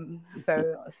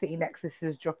 So City Nexus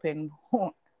is dropping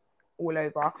all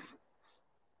over.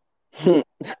 See,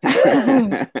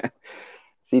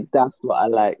 that's what I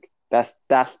like. That's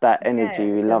that energy.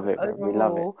 Yeah, We because love it, bro. We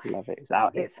love it. overall, We love it. It's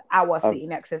out here. it's our Um, City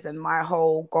Nexus, and my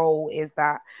whole goal is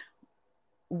that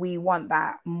we want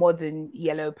that modern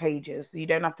yellow pages. You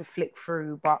don't have to flick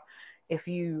through, but if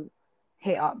you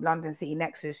hit up London City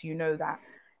Nexus, you know that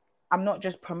I'm not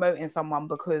just promoting someone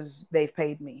because they've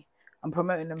paid me. I'm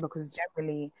promoting them because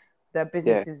generally their yeah.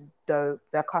 business is dope,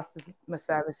 their customer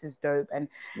service is dope,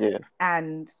 Yeah.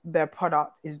 and their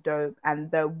product is dope, and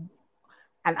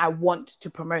I want to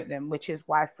promote them, which is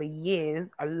why for years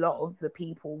a lot of the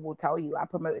people will tell you I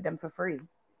promoted them for free,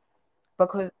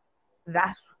 because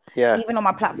that's, Yeah. even on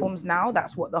my platforms now,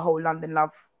 that's what the whole London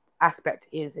Love aspect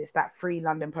is. It's that free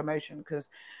London promotion, because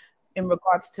in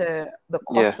regards to the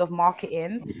Yeah. cost of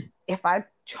marketing, if I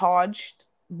charged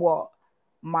what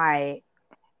my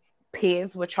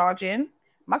peers were charging,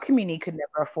 my community could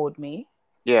never afford me.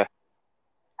 Yeah.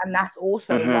 And that's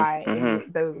also Mhm. why in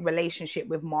Mhm. the relationship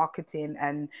with marketing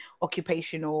and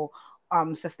occupational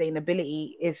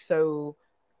sustainability is so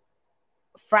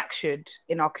fractured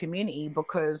in our community,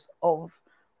 because of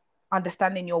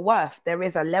understanding your worth. There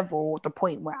is a level, the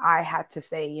point where I had to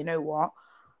say, you know what,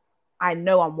 I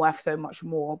know I'm worth so much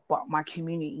more, but my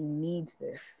community needs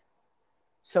this.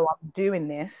 So I'm doing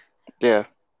this Yeah.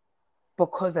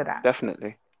 because of that.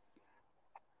 Definitely.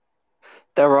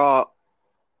 There are.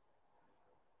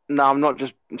 No, I'm not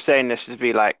just saying this to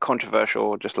be like controversial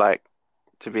or just like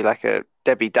to be like a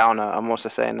Debbie Downer. I'm also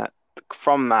saying that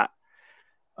from that,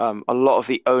 a lot of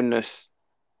the onus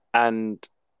and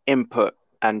input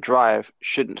and drive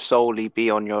shouldn't solely be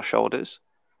on your shoulders.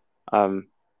 Um,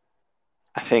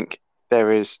 I think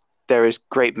there is there is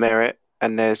great merit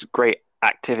and there's great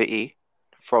activity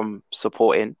from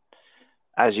supporting,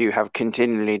 as you have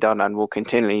continually done and will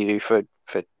continually do for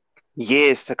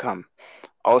years to come.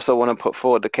 I also want to put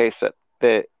forward the case that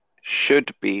there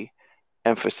should be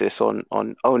emphasis on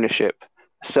ownership,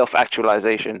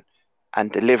 self-actualization,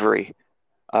 and delivery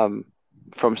um,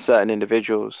 from certain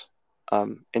individuals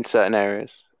in certain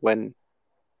areas when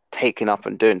taking up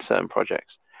and doing certain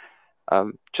projects.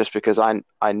 Just because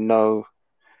I know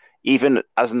even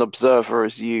as an observer,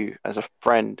 as you, as a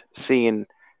friend, seeing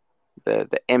the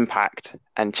impact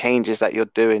and changes that you're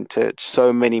doing to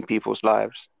so many people's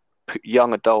lives,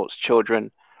 young adults,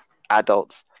 children,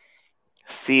 adults,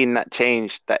 seeing that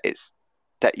change,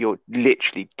 that you're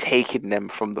literally taking them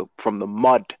from the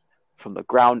mud, from the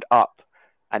ground up,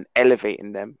 and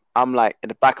elevating them. I'm like, in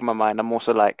the back of my mind, I'm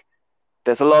also like,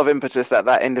 there's a lot of impetus that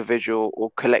that individual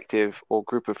or collective or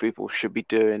group of people should be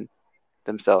doing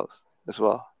themselves as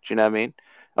well. Do you know what I mean?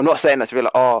 I'm not saying that to be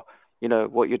like, oh,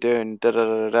 what you're doing, da da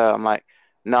da da. I'm like,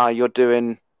 nah, you're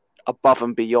doing above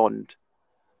and beyond.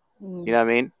 You know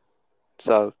what I mean?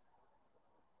 So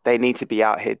they need to be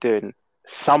out here doing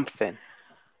something.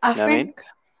 I You know what I mean? think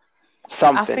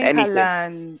Something, I anything.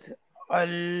 learned a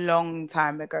long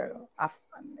time ago.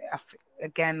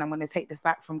 Again, I'm going to take this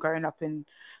back from growing up in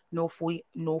North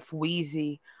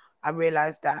Wheezy. I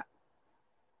realized that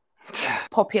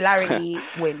popularity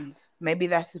wins. Maybe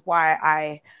that's why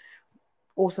I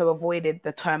also avoided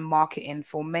the term marketing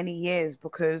for many years,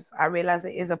 because I realized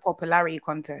it is a popularity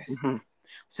contest. Mm-hmm.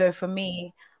 So for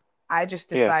me, I just Yeah.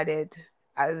 decided,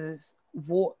 as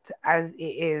warped as it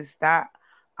is, that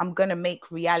I'm going to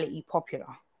make reality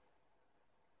popular,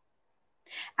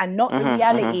 and not the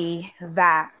Mm-hmm. Mm-hmm. reality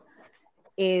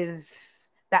is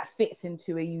that fits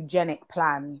into a eugenic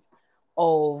plan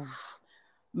of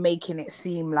making it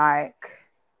seem like,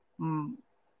 mm,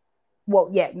 well,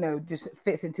 yeah, no, just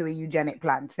fits into a eugenic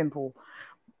plan. Simple.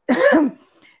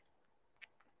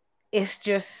 It's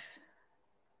just,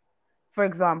 for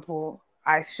example,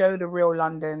 I showed a real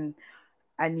London,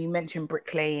 and you mentioned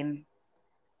Brick Lane,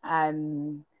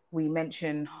 and we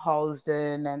mentioned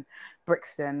Harlesden and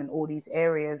Brixton and all these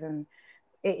areas, and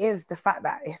it is the fact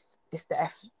that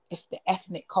if the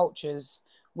ethnic cultures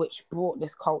which brought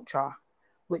this culture,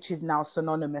 which is now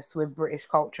synonymous with British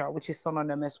culture, which is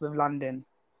synonymous with London.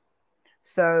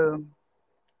 So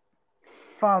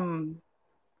from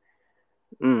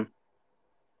Mm.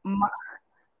 my,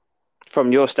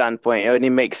 From your standpoint, it only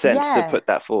makes sense to yeah, put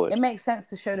that it forward. makes sense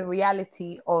to show the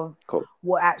reality of Cool.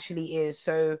 what actually is.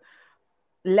 So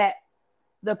let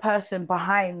the person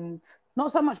behind,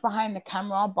 not so much behind the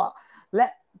camera, but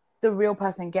let the real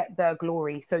person get their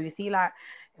glory. So you see, like,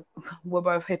 we're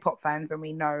both hip hop fans, and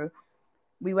we know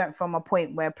we went from a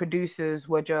point where producers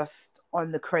were just on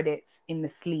the credits in the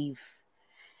sleeve,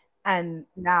 and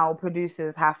now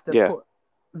producers have to Yeah. put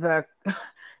the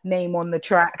name on the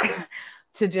track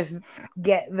to just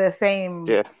get the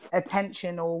same Yeah.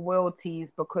 attention or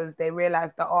royalties, because they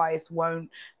realize the artist won't,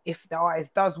 if the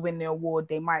artist does win the award,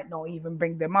 they might not even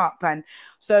bring them up. And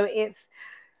so it's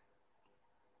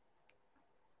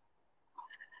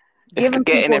It's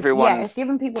getting it's everyone's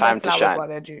giving people their time to flowers shine. while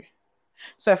they're due.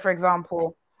 So for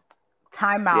example,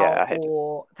 Yeah,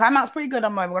 Time Out's pretty good,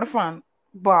 I'm not even gonna front,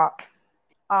 but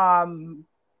um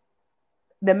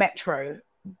the Metro,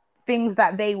 things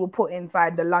that they will put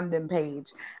inside the London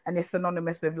page, and it's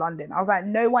synonymous with London. I was like,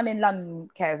 no one in London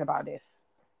cares about this.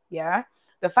 Yeah.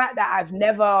 The fact that I've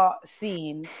never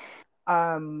seen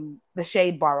the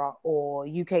Shade Borough or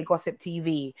UK Gossip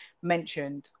TV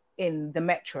mentioned in the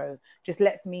Metro just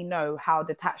lets me know how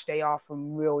detached they are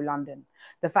from real London.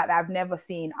 The fact that I've never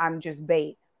seen I'm Just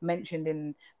Bait mentioned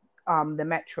in the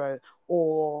Metro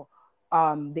or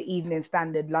the Evening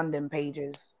Standard London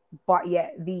pages, but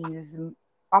yet these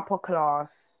upper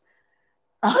class.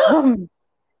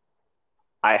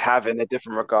 I have in a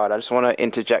different regard. I just want to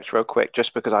interject real quick,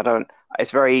 just because I don't.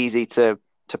 It's very easy to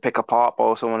pick apart, but I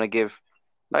also want to give,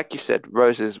 like you said,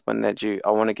 roses when they're due.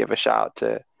 I want to give a shout out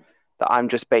to the I'm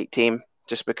Just Bait team,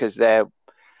 just because they're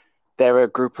a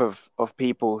group of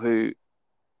people who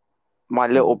my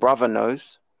little brother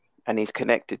knows and he's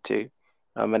connected to,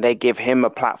 and they give him a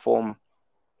platform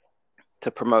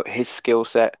to promote his skill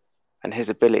set and his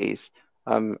abilities.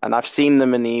 And I've seen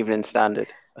them in the Evening Standard.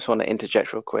 I just want to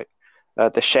interject real quick.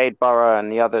 The Shade Borough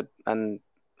and the other and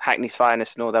Hackney's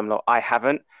Finest and all them lot, I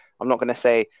haven't. I'm not going to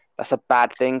say that's a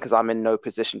bad thing, because I'm in no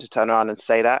position to turn around and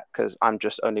say that, because I'm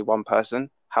just only one person.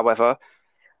 However,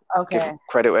 give Okay.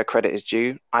 credit where credit is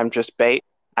due. I'm Just Bait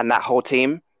and that whole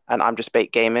team, and I'm Just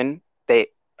Bait Gaming, they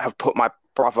have put my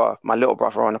little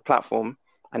brother, on a platform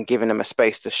and given him a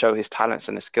space to show his talents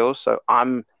and his skills. So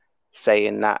I'm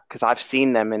saying that because I've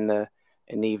seen them in the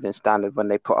Evening Standard when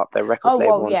they put up their record Oh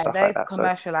well, label and yeah, stuff like they've that.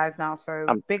 So commercialized now.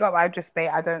 So um, big up, I Just Bait.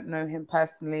 I don't know him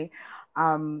personally.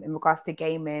 In regards to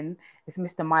gaming, it's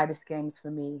Mr. Midas Games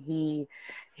for me.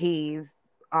 He's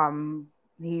um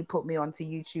he put me onto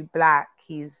YouTube Black.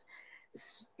 He's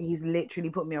literally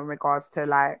put me on regards to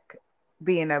like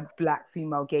being a black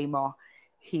female gamer.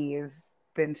 He has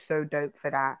been so dope for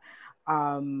that.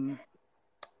 Um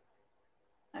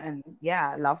And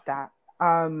yeah, I love that.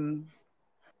 Um,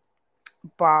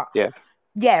 but Yeah.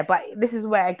 yeah, but this is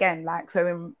where again, like,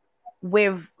 so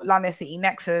with London City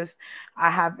Nexus, I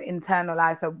have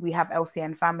internalized. So we have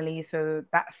LCN family, so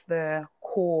that's the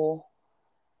core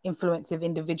influence of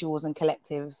individuals and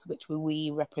collectives which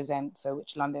we represent. So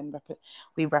which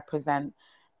we represent,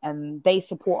 and they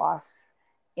support us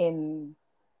in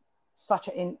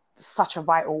in such a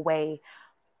vital way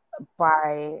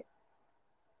by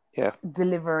Yeah.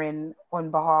 delivering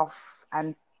on behalf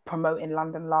and promoting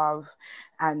London Love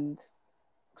and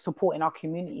supporting our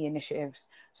community initiatives.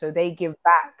 So they give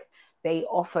back, they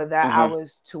offer their Mhm.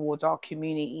 hours towards our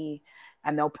community,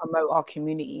 and they'll promote our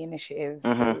community initiatives. Mhm.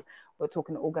 So we're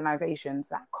talking organizations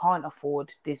that can't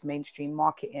afford this mainstream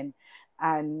marketing,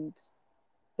 and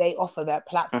they offer their Mhm.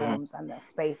 platforms and their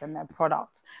space and their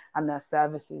product and their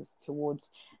services towards,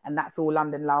 and that's all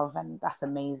London Love, and that's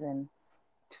amazing.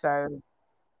 So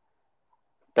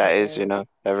That it is, is.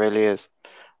 that really is.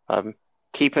 Um,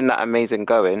 Keeping that amazing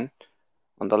going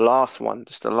on the last one,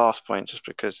 just the last point, just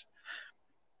because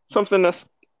something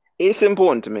it's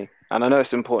important to me, and I know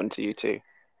it's important to you too.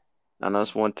 And I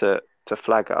just want to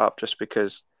flag it up just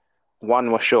because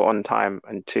one, we're short on time,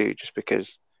 and two, just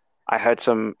because I heard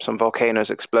some volcanoes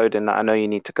exploding that I know you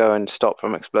need to go and stop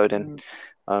from exploding, Mm,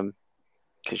 um,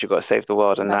 because you've got to save the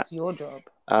world and that. that's your job.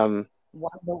 Um,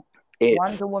 Wonder, it's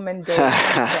Wonder Woman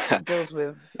deals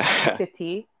with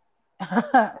city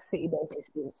city-based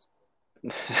issues.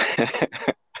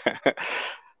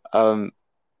 um,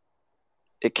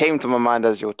 it came to my mind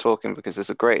as you were talking because there's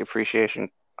a great appreciation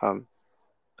um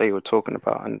that you were talking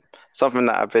about and something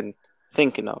that I've been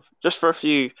thinking of just for a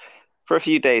few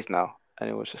days now, and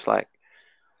it was just like,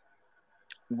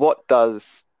 what does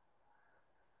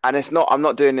and it's not I'm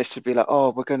not doing this to be like,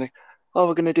 we're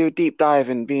gonna do a deep dive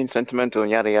and being sentimental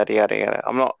and yada yada yada yada.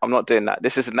 I'm not doing that.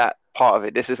 This isn't that part of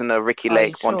it. This isn't a Ricky Are you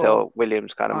Lake, sure? Montel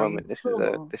Williams kind of Are you moment.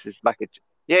 sure? This is like a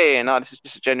yeah, yeah, yeah, no, this is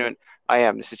just a genuine I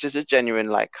am. This is just a genuine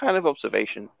like kind of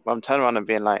observation. I'm turning around and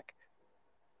being like,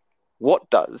 what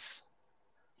does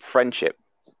friendship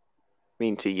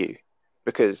mean to you?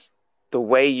 Because the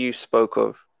way you spoke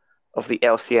of the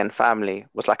LCN family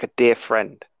was like a dear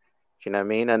friend. You know what I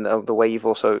mean? And the way you've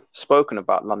also spoken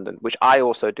about London, which I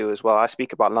also do as well. I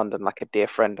speak about London like a dear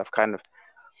friend. I've kind of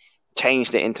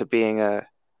changed it into being a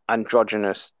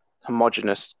androgynous,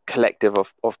 homogenous collective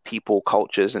of people,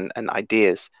 cultures, and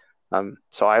ideas.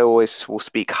 So I always will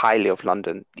speak highly of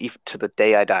London, even to the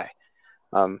day I die.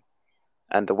 Um,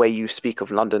 and the way you speak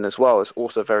of London as well is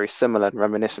also very similar and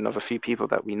reminiscent of a few people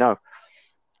that we know.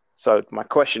 So my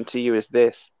question to you is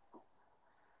this: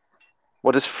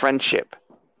 what does friendship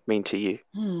mean to you?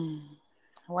 Hmm.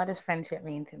 What does friendship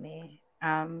mean to me?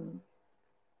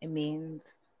 It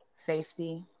means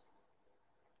safety,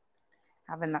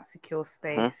 having that secure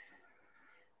Hmm. space,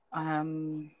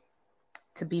 um,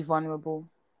 to be vulnerable.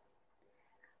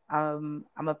 I'm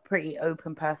a pretty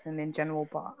open person in general,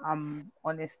 but I'm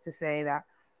honest to say that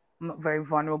I'm not very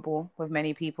vulnerable with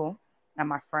many people, and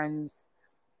my friends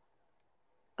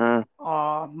Mm,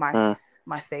 are mm.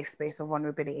 my safe space of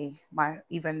vulnerability. My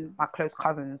even my close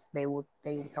cousins, they will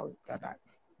tell you that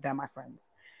they're my friends.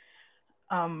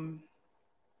 Um,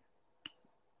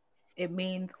 it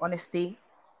means honesty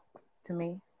to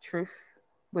me, truth,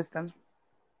 wisdom,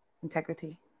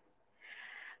 integrity.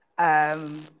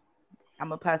 Um,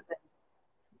 I'm a person.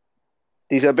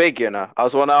 These are big, you know. I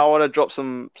want to drop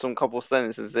some couple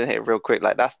sentences in here real quick.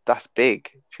 Like that's big.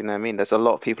 You know what I mean? There's a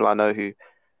lot of people I know who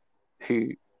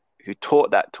who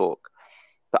taught that talk,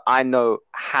 but I know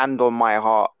hand on my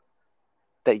heart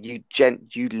that you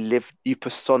live you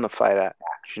personify that.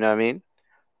 Do you know what I mean?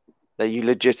 That you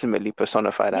legitimately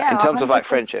personify that in Yeah, terms of like 100%.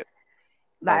 friendship.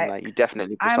 Like Like you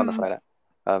definitely I'm personify that.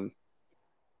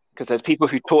 Because there's people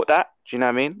who taught that. Do you know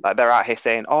what I mean? Like they're out here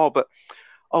saying, oh,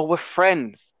 we're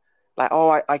friends. Like,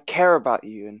 oh, I care about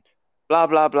you and blah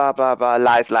blah blah blah blah.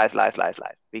 Lies, lies, lies, lies,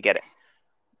 lies. We get it.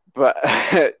 But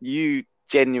you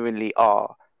genuinely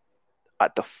are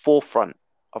at the forefront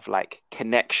of like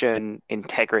connection,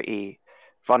 integrity,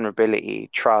 vulnerability,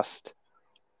 trust,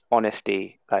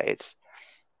 honesty. Like it's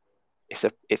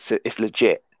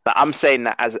legit. But I'm saying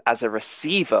that as a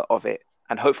receiver of it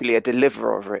and hopefully a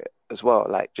deliverer of it as well.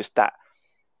 Like just that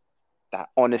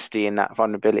honesty and that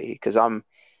vulnerability. Because I'm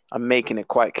making it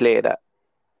quite clear that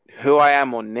who I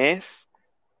am on this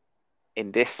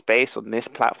in this space on this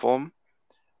platform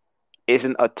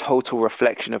isn't a total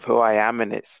reflection of who I am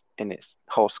in its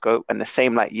whole scope. And the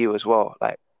same like you as well.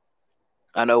 Like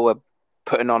I know we're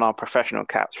putting on our professional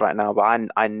caps right now, but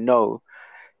I know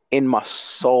in my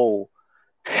soul,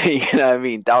 you know what I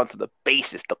mean, down to the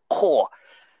basis, the core,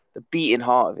 the beating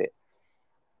heart of it,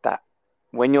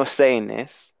 when you're saying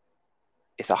this,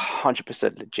 it's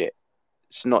 100% legit.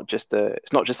 It's not just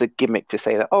a gimmick to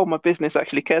say that, oh, my business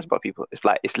actually cares about people. It's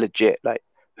like it's legit. Like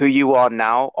who you are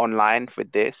now online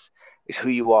with this is who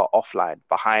you are offline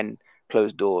behind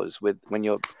closed doors with when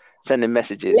you're sending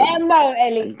messages Let them know,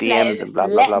 Ellis. and DMs and blah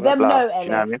blah blah Let blah them blah. know, Do you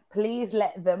know Ellis. what Please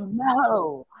let them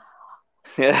know.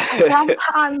 I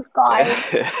Sometimes, guys,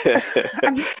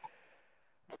 mean?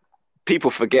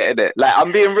 People forgetting it. Like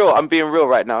I'm being real. I'm being real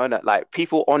right now, innit? Like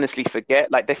people honestly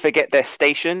forget. Like they forget their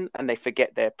station and they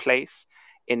forget their place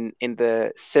in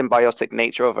the symbiotic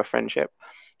nature of a friendship.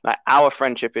 Like our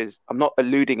friendship is. I'm not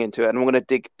alluding into it, and I'm gonna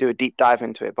do a deep dive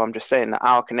into it. But I'm just saying that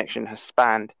our connection has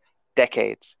spanned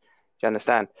decades. Do you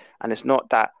understand? And it's not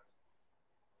that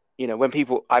when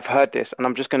people I've heard this, and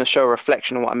I'm just gonna show a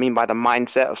reflection of what I mean by the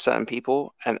mindset of certain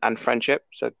people and friendship.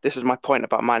 So this is my point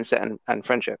about mindset and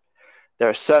friendship. There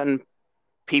are certain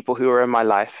people who are in my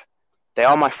life. They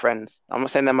are my friends. I'm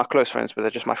not saying they're my close friends, but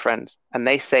they're just my friends. And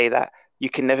they say that you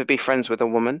can never be friends with a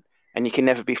woman and you can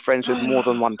never be friends with more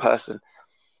than one person.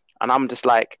 And I'm just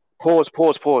like, pause,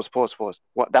 pause, pause, pause, pause.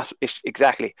 What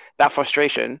exactly that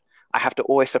frustration. I have to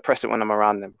always suppress it when I'm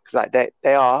around them because like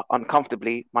they are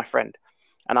uncomfortably my friend,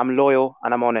 and I'm loyal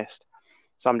and I'm honest.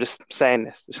 So I'm just saying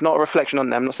this. It's not a reflection on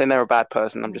them. I'm not saying they're a bad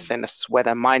person. I'm just saying this is where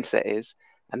their mindset is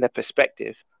and their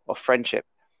perspective of friendship.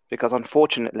 Because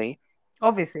unfortunately,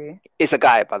 obviously, it's a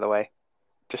guy, by the way,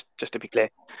 just to be clear.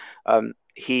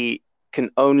 He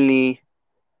only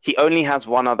has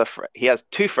one other friend. He has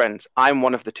two friends. I'm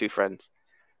one of the two friends.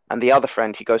 And the other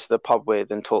friend he goes to the pub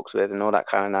with and talks with and all that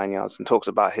kind of 9 yards and talks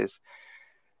about his,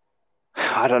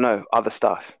 I don't know, other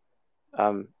stuff.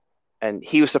 And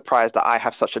he was surprised that I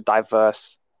have such a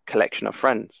diverse collection of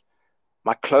friends.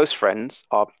 My close friends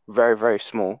are very, very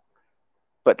small,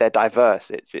 but they're diverse.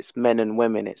 It's men and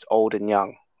women. It's old and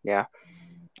young. Yeah.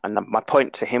 And my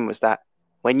point to him was that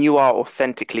when you are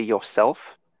authentically yourself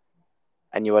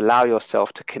and you allow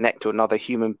yourself to connect to another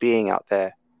human being out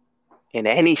there in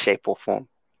any shape or form,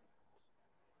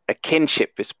 a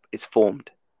kinship is formed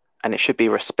and it should be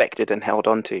respected and held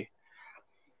onto.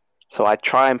 So I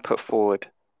try and put forward,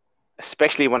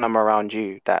 especially when I'm around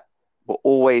you, that we're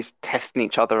always testing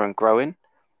each other and growing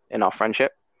in our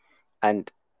friendship.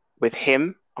 And with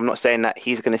him, I'm not saying that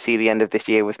he's going to see the end of this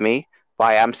year with me, but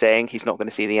I am saying he's not going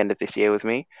to see the end of this year with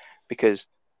me because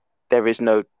there is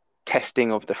no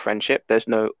testing of the friendship. There's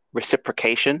no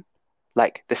reciprocation.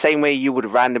 Like the same way you would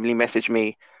randomly message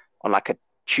me on like a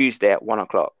Tuesday at 1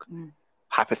 o'clock,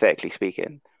 hypothetically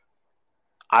speaking,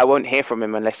 I won't hear from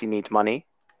him unless he needs money.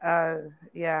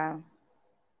 Yeah.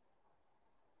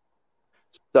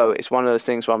 So it's one of those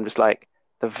things where I'm just like,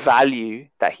 the value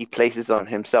that he places on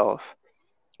himself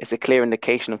is a clear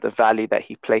indication of the value that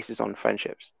he places on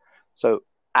friendships. So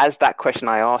as that question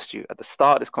I asked you at the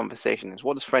start of this conversation is,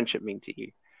 what does friendship mean to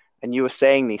you? And you were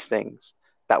saying these things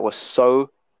that were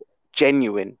so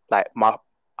genuine.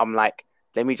 I'm like,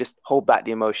 let me just hold back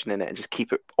the emotion in it and just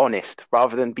keep it honest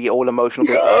rather than be all emotional.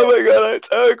 Be like, oh my God,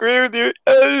 I agree with you.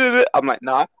 I'm like,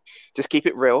 nah, just keep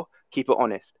it real, keep it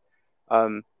honest.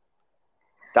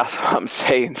 That's what I'm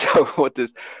saying. So what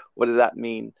does that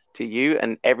mean to you?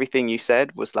 And everything you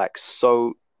said was like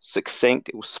so succinct.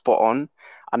 It was spot on.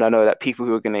 And I know that people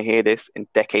who are going to hear this in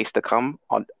decades to come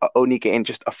are only getting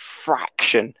just a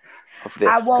fraction of this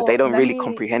because they don't really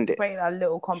comprehend it. Create a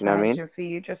little comprehension you know what I mean? for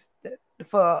you, just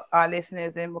for our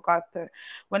listeners, in regards to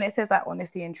when it says that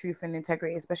honesty and truth and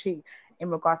integrity, especially in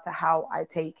regards to how I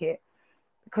take it,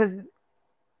 because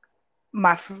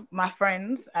my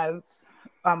friends, as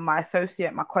my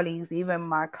associate, my colleagues, even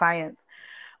my clients,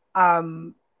 I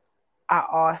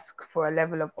ask for a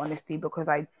level of honesty because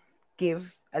I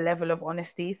give a level of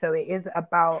honesty. So it is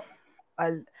about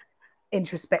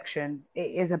introspection.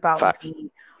 It is about me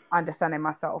understanding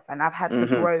myself, and I've had to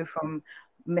grow from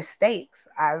mistakes.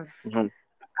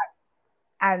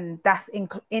 And that's in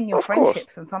your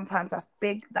friendships, and sometimes that's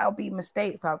big. That'll be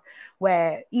mistakes of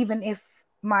where even if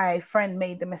my friend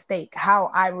made the mistake,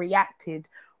 how I reacted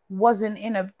wasn't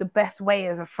in the best way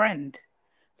as a friend.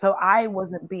 So I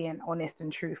wasn't being honest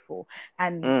and truthful.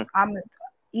 And I'm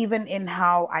even in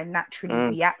how I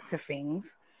naturally react to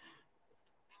things,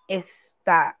 it's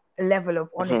that level of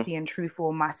honesty and truth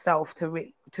for myself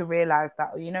to realize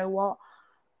that, you know what,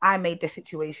 I made the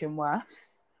situation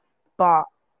worse, but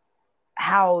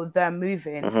how they're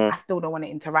moving, I still don't want to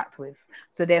interact with.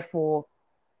 So therefore,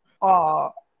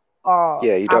 I'm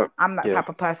that type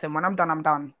of person. When I'm done, I'm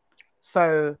done.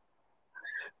 So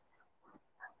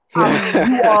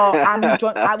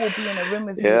I will be in a room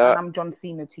with you and I'm John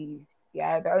Cena to you.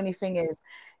 Yeah. The only thing is,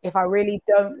 If I really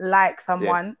don't like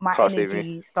Yeah. someone, my Can't see me.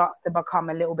 energy starts to become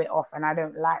a little bit off, and I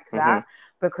don't like Hmm. that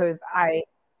because I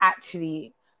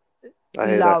actually I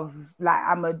hear that. love, like,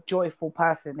 I'm a joyful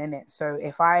person in it. So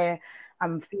if I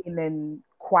am feeling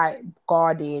quite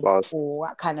guarded Bars. or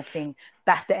that kind of thing,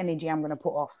 that's the energy I'm going to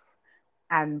put off.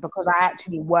 And because I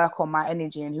actually work on my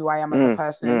energy and who I am as a Mm,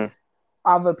 person, mm.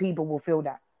 other people will feel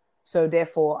that. So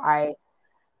therefore,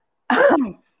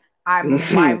 I'm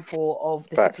mindful of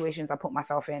the Facts. situations I put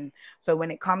myself in. So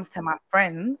when it comes to my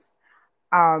friends,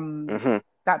 um, Hmm.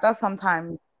 that does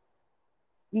sometimes,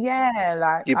 yeah,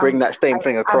 like You bring that same I,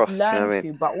 thing I've across. You know learned what I mean?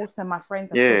 to, but also my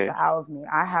friends have pushed Yeah. that out of me.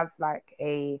 I have like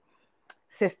a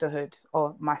sisterhood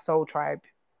or my soul tribe,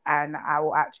 and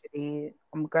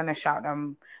I'm gonna shout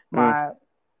them Mm, my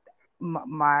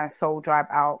my soul tribe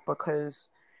out because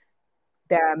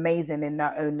they're amazing in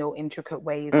their own little intricate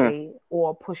ways. mm. They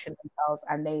all push themselves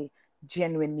and they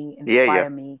genuinely Yeah, yeah. inspire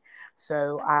me.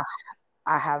 So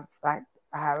I have like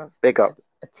I have Big a, up.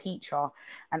 a teacher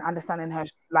and understanding her,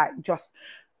 like, just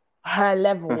her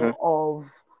Hmm. level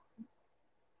of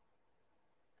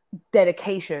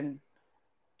dedication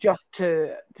just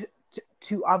to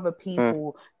other Mm,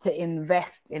 people, to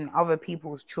invest in other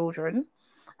people's children.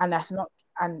 And that's not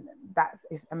and that's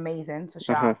is amazing. So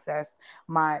shout hmm. out says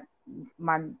my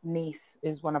niece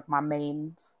is one of my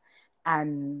mains,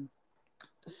 and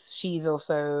she's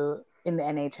also in the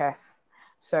NHS.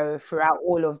 So throughout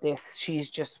all of this, she's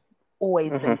just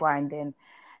always been Hmm. grinding,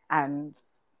 and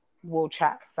we'll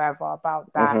chat further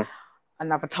about that Hmm.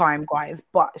 another time, guys.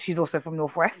 But she's also from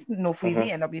Northwest, North Hmm.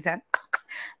 Wheezy, NW10.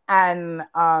 And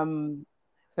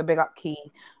so big up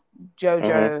Key.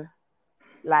 Hmm. Jojo,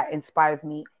 like, inspires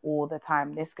me all the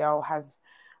time. This girl has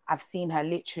I've seen her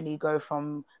literally go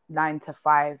from 9 to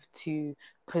 5 to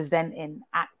presenting,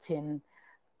 acting,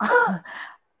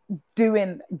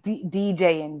 doing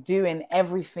DJing, doing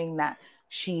everything that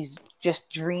she's just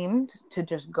dreamed to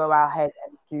just go ahead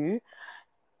and do,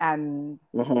 and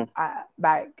Hmm.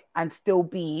 like, and still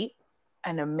be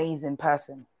an amazing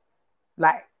person.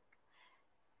 Like,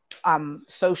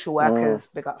 social Mm. workers,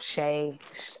 big up Shay,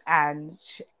 and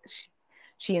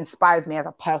she inspires me as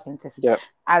a person to, Yep.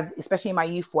 as especially in my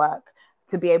youth work,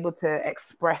 to be able to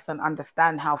express and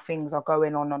understand how things are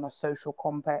going on a social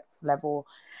complex level.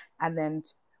 And then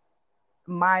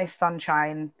my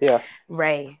sunshine, Yeah.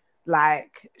 Ray,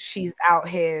 like, she's out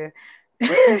here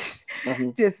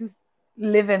Hmm. just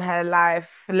living her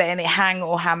life, letting it hang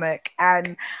or hammock.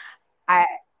 And I,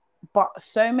 but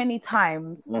so many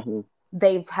times Hmm.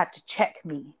 they've had to check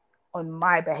me on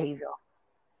my behavior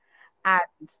and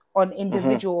on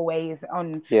Hmm. individual ways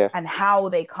on Yeah. and how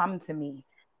they come to me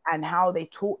and how they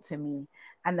talk to me,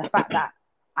 and the fact that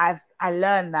I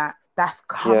learned that that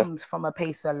Yeah. comes from a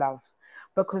place of love,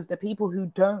 because the people who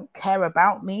don't care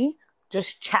about me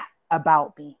just chat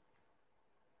about me.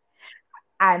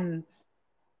 And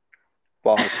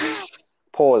Bars.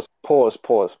 Pause. Pause.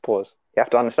 Pause. Pause. You have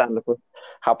to understand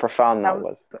how profound that that was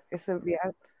was. it's a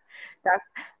yeah, that's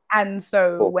and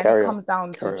so Cool. when it Carry on. comes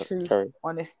down to Carry on. truth, Carry on.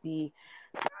 honesty,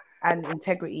 and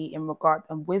integrity in regard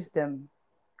and wisdom,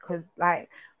 because, like,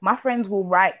 my friends will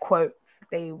write quotes,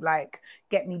 they like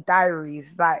get me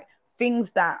diaries, like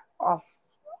things that are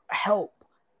help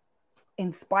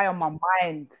inspire my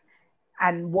mind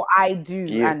and what I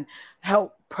do You. and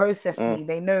help process Mm. me.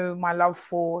 They know my love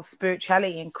for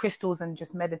spirituality and crystals and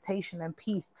just meditation and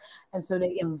peace, and so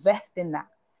they invest in that,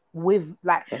 with,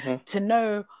 like, Hmm. to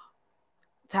know,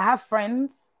 to have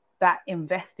friends that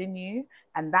invest in you.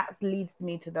 And that leads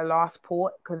me to the last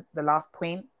point, because the last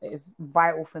point is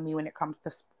vital for me when it comes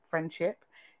to friendship.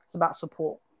 It's about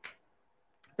support,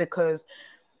 because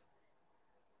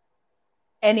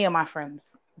any of my friends,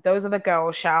 those are the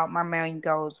girls, shout out my main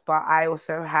girls, but I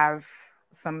also have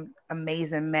some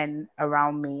amazing men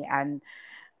around me, and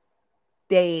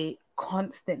they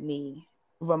constantly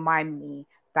remind me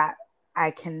that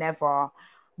I can never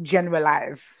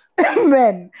generalize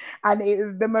men. And it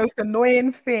is the most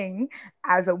annoying thing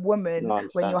as a woman No, I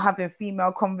when you're understand. having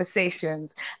female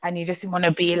conversations and you just want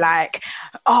to be like,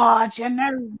 oh, do you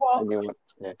know what? And you want,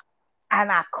 yeah.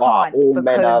 And I Ah, can't, all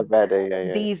men because are better. Yeah,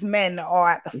 these men are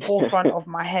at the forefront of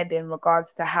my head in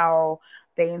regards to how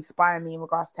they inspire me in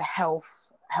regards to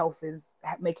health. Health is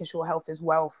making sure health is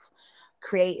wealth.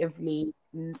 Creatively,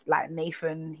 like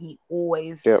Nathan,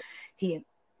 yeah. Yep. he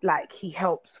he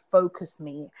helps focus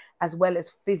me, as well as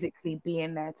physically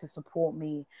being there to support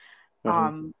me. Hmm.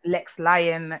 Lex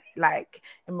Lyon, like,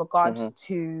 in regards Hmm.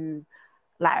 to,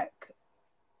 like,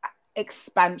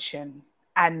 expansion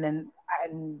and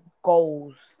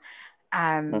goals,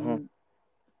 Hmm. and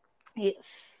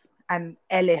it's and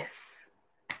Ellis,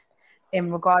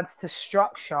 in regards to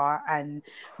structure and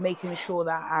making sure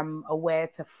that I'm aware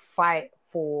to fight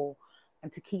for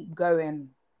and to keep going.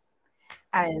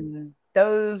 And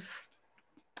those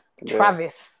Yeah.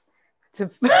 Travis, to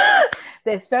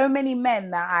there's so many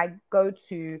men that I go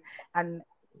to and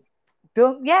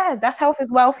don't, yeah, that's health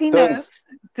is wealth. He Dunks. knows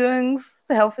doing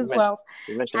health You is men- wealth.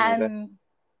 you mentioned me there. And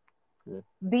Yeah.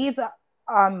 these are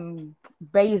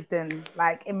Baisden,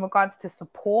 like in regards to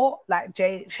support, like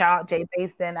Jay, shout out Jay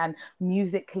Baisden, and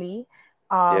musically,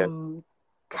 Yeah.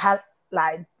 Cal,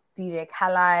 like DJ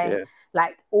Kali, Yeah.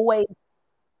 like always.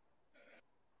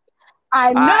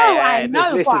 I Aye, this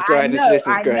know, list but is growing. This list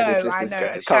is I growing. This know, list I is know.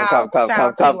 growing. Come, come, come, Shout come,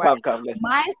 out to come, you. come, come. Listen.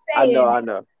 My I know. saying, I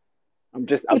know.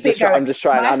 keep it going. I'm just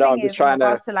trying. My I know. thing I'm just is in trying to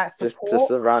regards to like just support.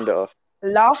 to round it off.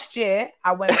 Last year,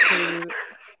 I went through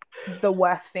the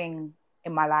worst thing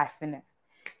in my life, innit?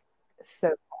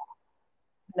 So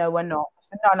no, we're not.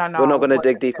 So, no. We're I not gonna was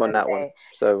dig just deep on gonna that one. say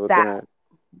So that.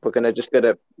 we're gonna just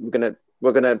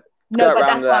we're gonna No, skirt but around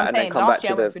that's what that I'm and then saying. come Last back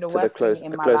year, I went through the to the worst thing close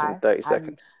in the my closing life, 30 and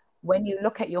seconds. when you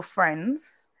look at your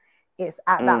friends, it's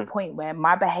at that Mm. point where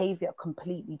my behavior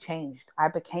completely changed. I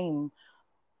became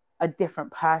a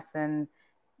different person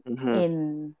Mm-hmm.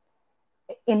 in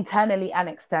internally and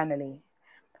externally.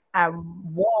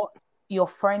 And what your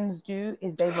friends do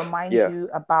is they remind Yeah. you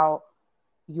about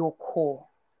your core.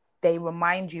 They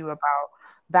remind you about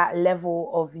that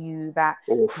level of you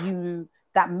Oof.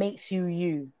 that makes you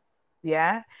you.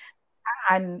 Yeah.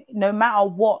 And no matter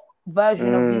what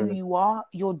version of Mm. you are,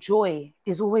 your joy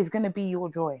is always going to be your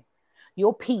joy.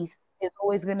 Your peace is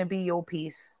always going to be your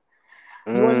peace.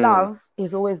 Your Mm. love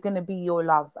is always going to be your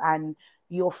love. And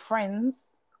your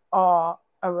friends are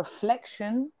a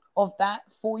reflection of that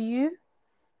for you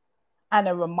and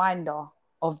a reminder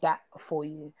of that for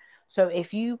you. So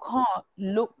if you can't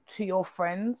look to your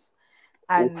friends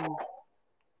Oof. and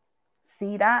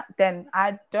see that, then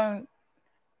I don't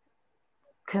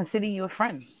consider you a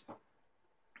friend.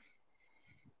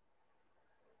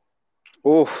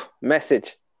 Oof.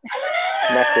 Message.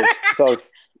 So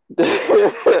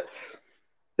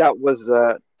that was.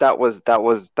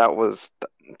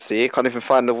 See, I can't even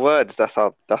find the words. That's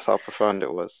how profound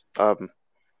it was.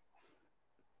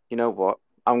 You know what?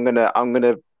 I'm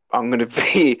gonna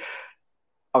be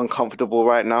uncomfortable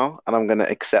right now, and I'm gonna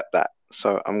accept that.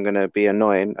 So I'm gonna be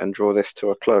annoying and draw this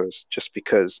to a close, just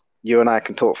because you and I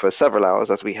can talk for several hours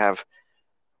as we have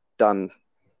done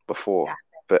before. Yeah,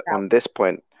 But that, on this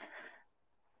point,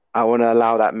 I want to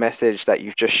allow that message that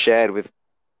you've just shared with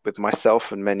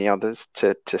myself and many others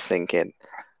to sink in.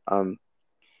 Um,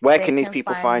 where they can these can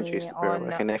people find find you, me Sabira?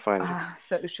 Where can they find you? on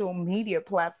social media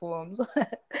platforms.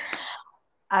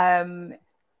 um,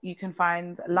 you can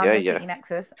find Yeah, London yeah. City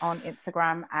Nexus on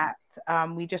Instagram at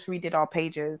we just redid our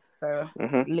pages, so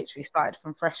Mm-hmm. literally started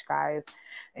from fresh guys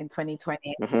in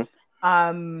 2020. Mm-hmm.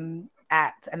 And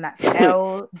that's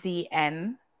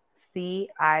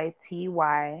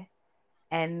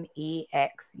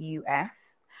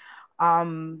LDNCITYNEXUS.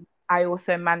 I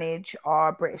also manage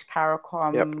our British Yep.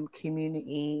 CARICOM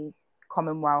Community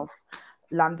Commonwealth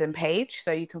London page.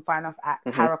 So you can find us at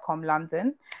Mm-hmm. CARICOM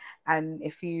London. And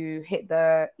if you hit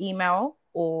the email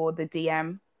or the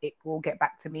DM, it will get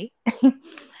back to me.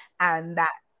 And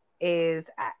that is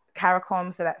at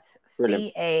CARICOM. So that's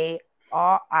Brilliant. CARICOM_LDN.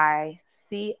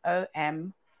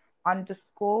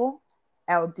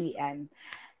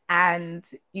 And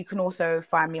you can also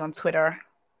find me on Twitter.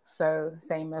 So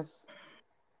same as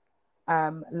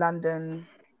London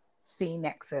C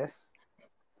Nexus.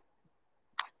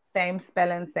 Same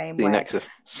spelling, same The way. Nexus.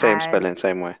 Same And spelling,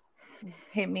 same way.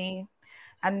 hit me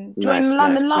and join Nice,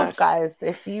 London nice, Love, nice. guys.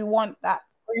 If you want that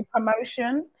free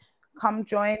promotion, come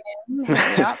join in, hit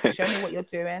me up, show me what you're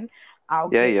doing. I'll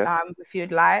Yeah, get yeah. if you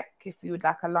would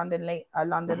like a London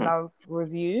Mm-hmm. Love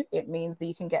review, it means that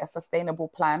you can get a sustainable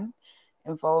plan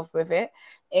involved with it.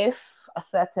 If a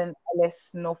certain Ellis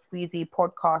Northweezy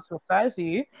podcast refers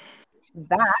you,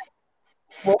 that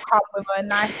will come with a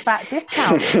nice fat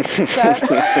discount.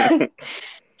 So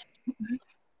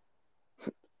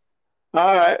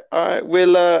All right.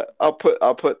 We'll I'll put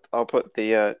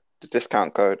the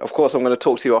discount code. Of course, I'm going to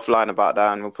talk to you offline about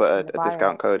that, and we'll put in the a bio.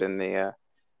 discount code in the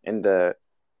in the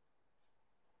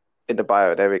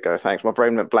bio. There we go. Thanks. My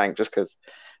brain went blank just because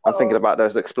I'm thinking Oh, about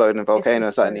those exploding volcanoes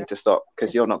it's that I true. need to stop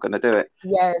because you're not going to do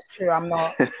Yeah, it's true. I'm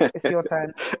not. It's your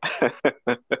turn.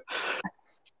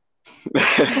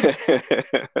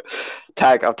 it.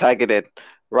 I'm tagging in.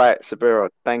 Right, Sabiro,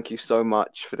 thank you so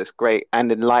much for this great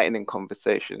and enlightening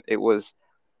conversation. It was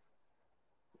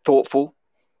thoughtful,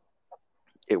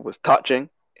 it was touching,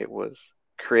 it was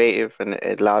creative, and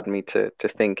it allowed me to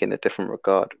think in a different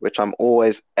regard, which I'm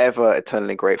always ever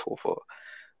eternally grateful for.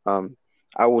 Um,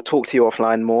 I will talk to you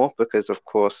offline more because, of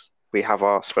course, we have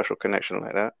our special connection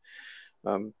like that.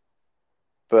 Um,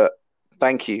 but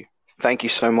thank you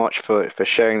so much for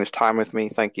sharing this time with me.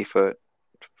 Thank you for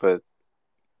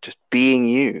just being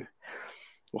you,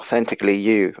 authentically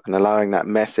you, and allowing that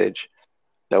message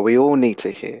that we all need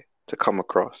to hear to come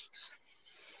across.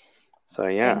 So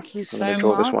yeah, Thank you I'm going so to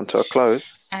draw this one to a much. close.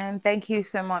 And thank you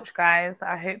so much, guys.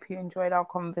 I hope you enjoyed our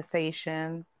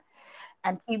conversation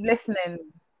and keep listening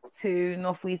to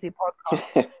North Weasley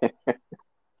Podcast.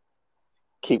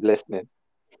 Keep listening.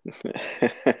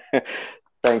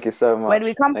 Thank you so Where do much.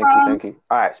 we come Thank you, from? thank you.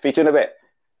 All right, speak to you in a bit.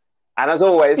 And as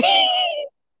always,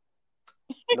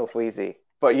 North Wheezy.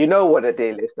 But you know what the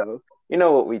deal is, though. You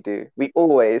know what we do. We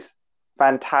always, You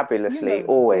fantabulously, know the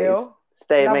always deal.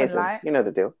 stay Love and amazing. light. You know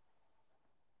the deal.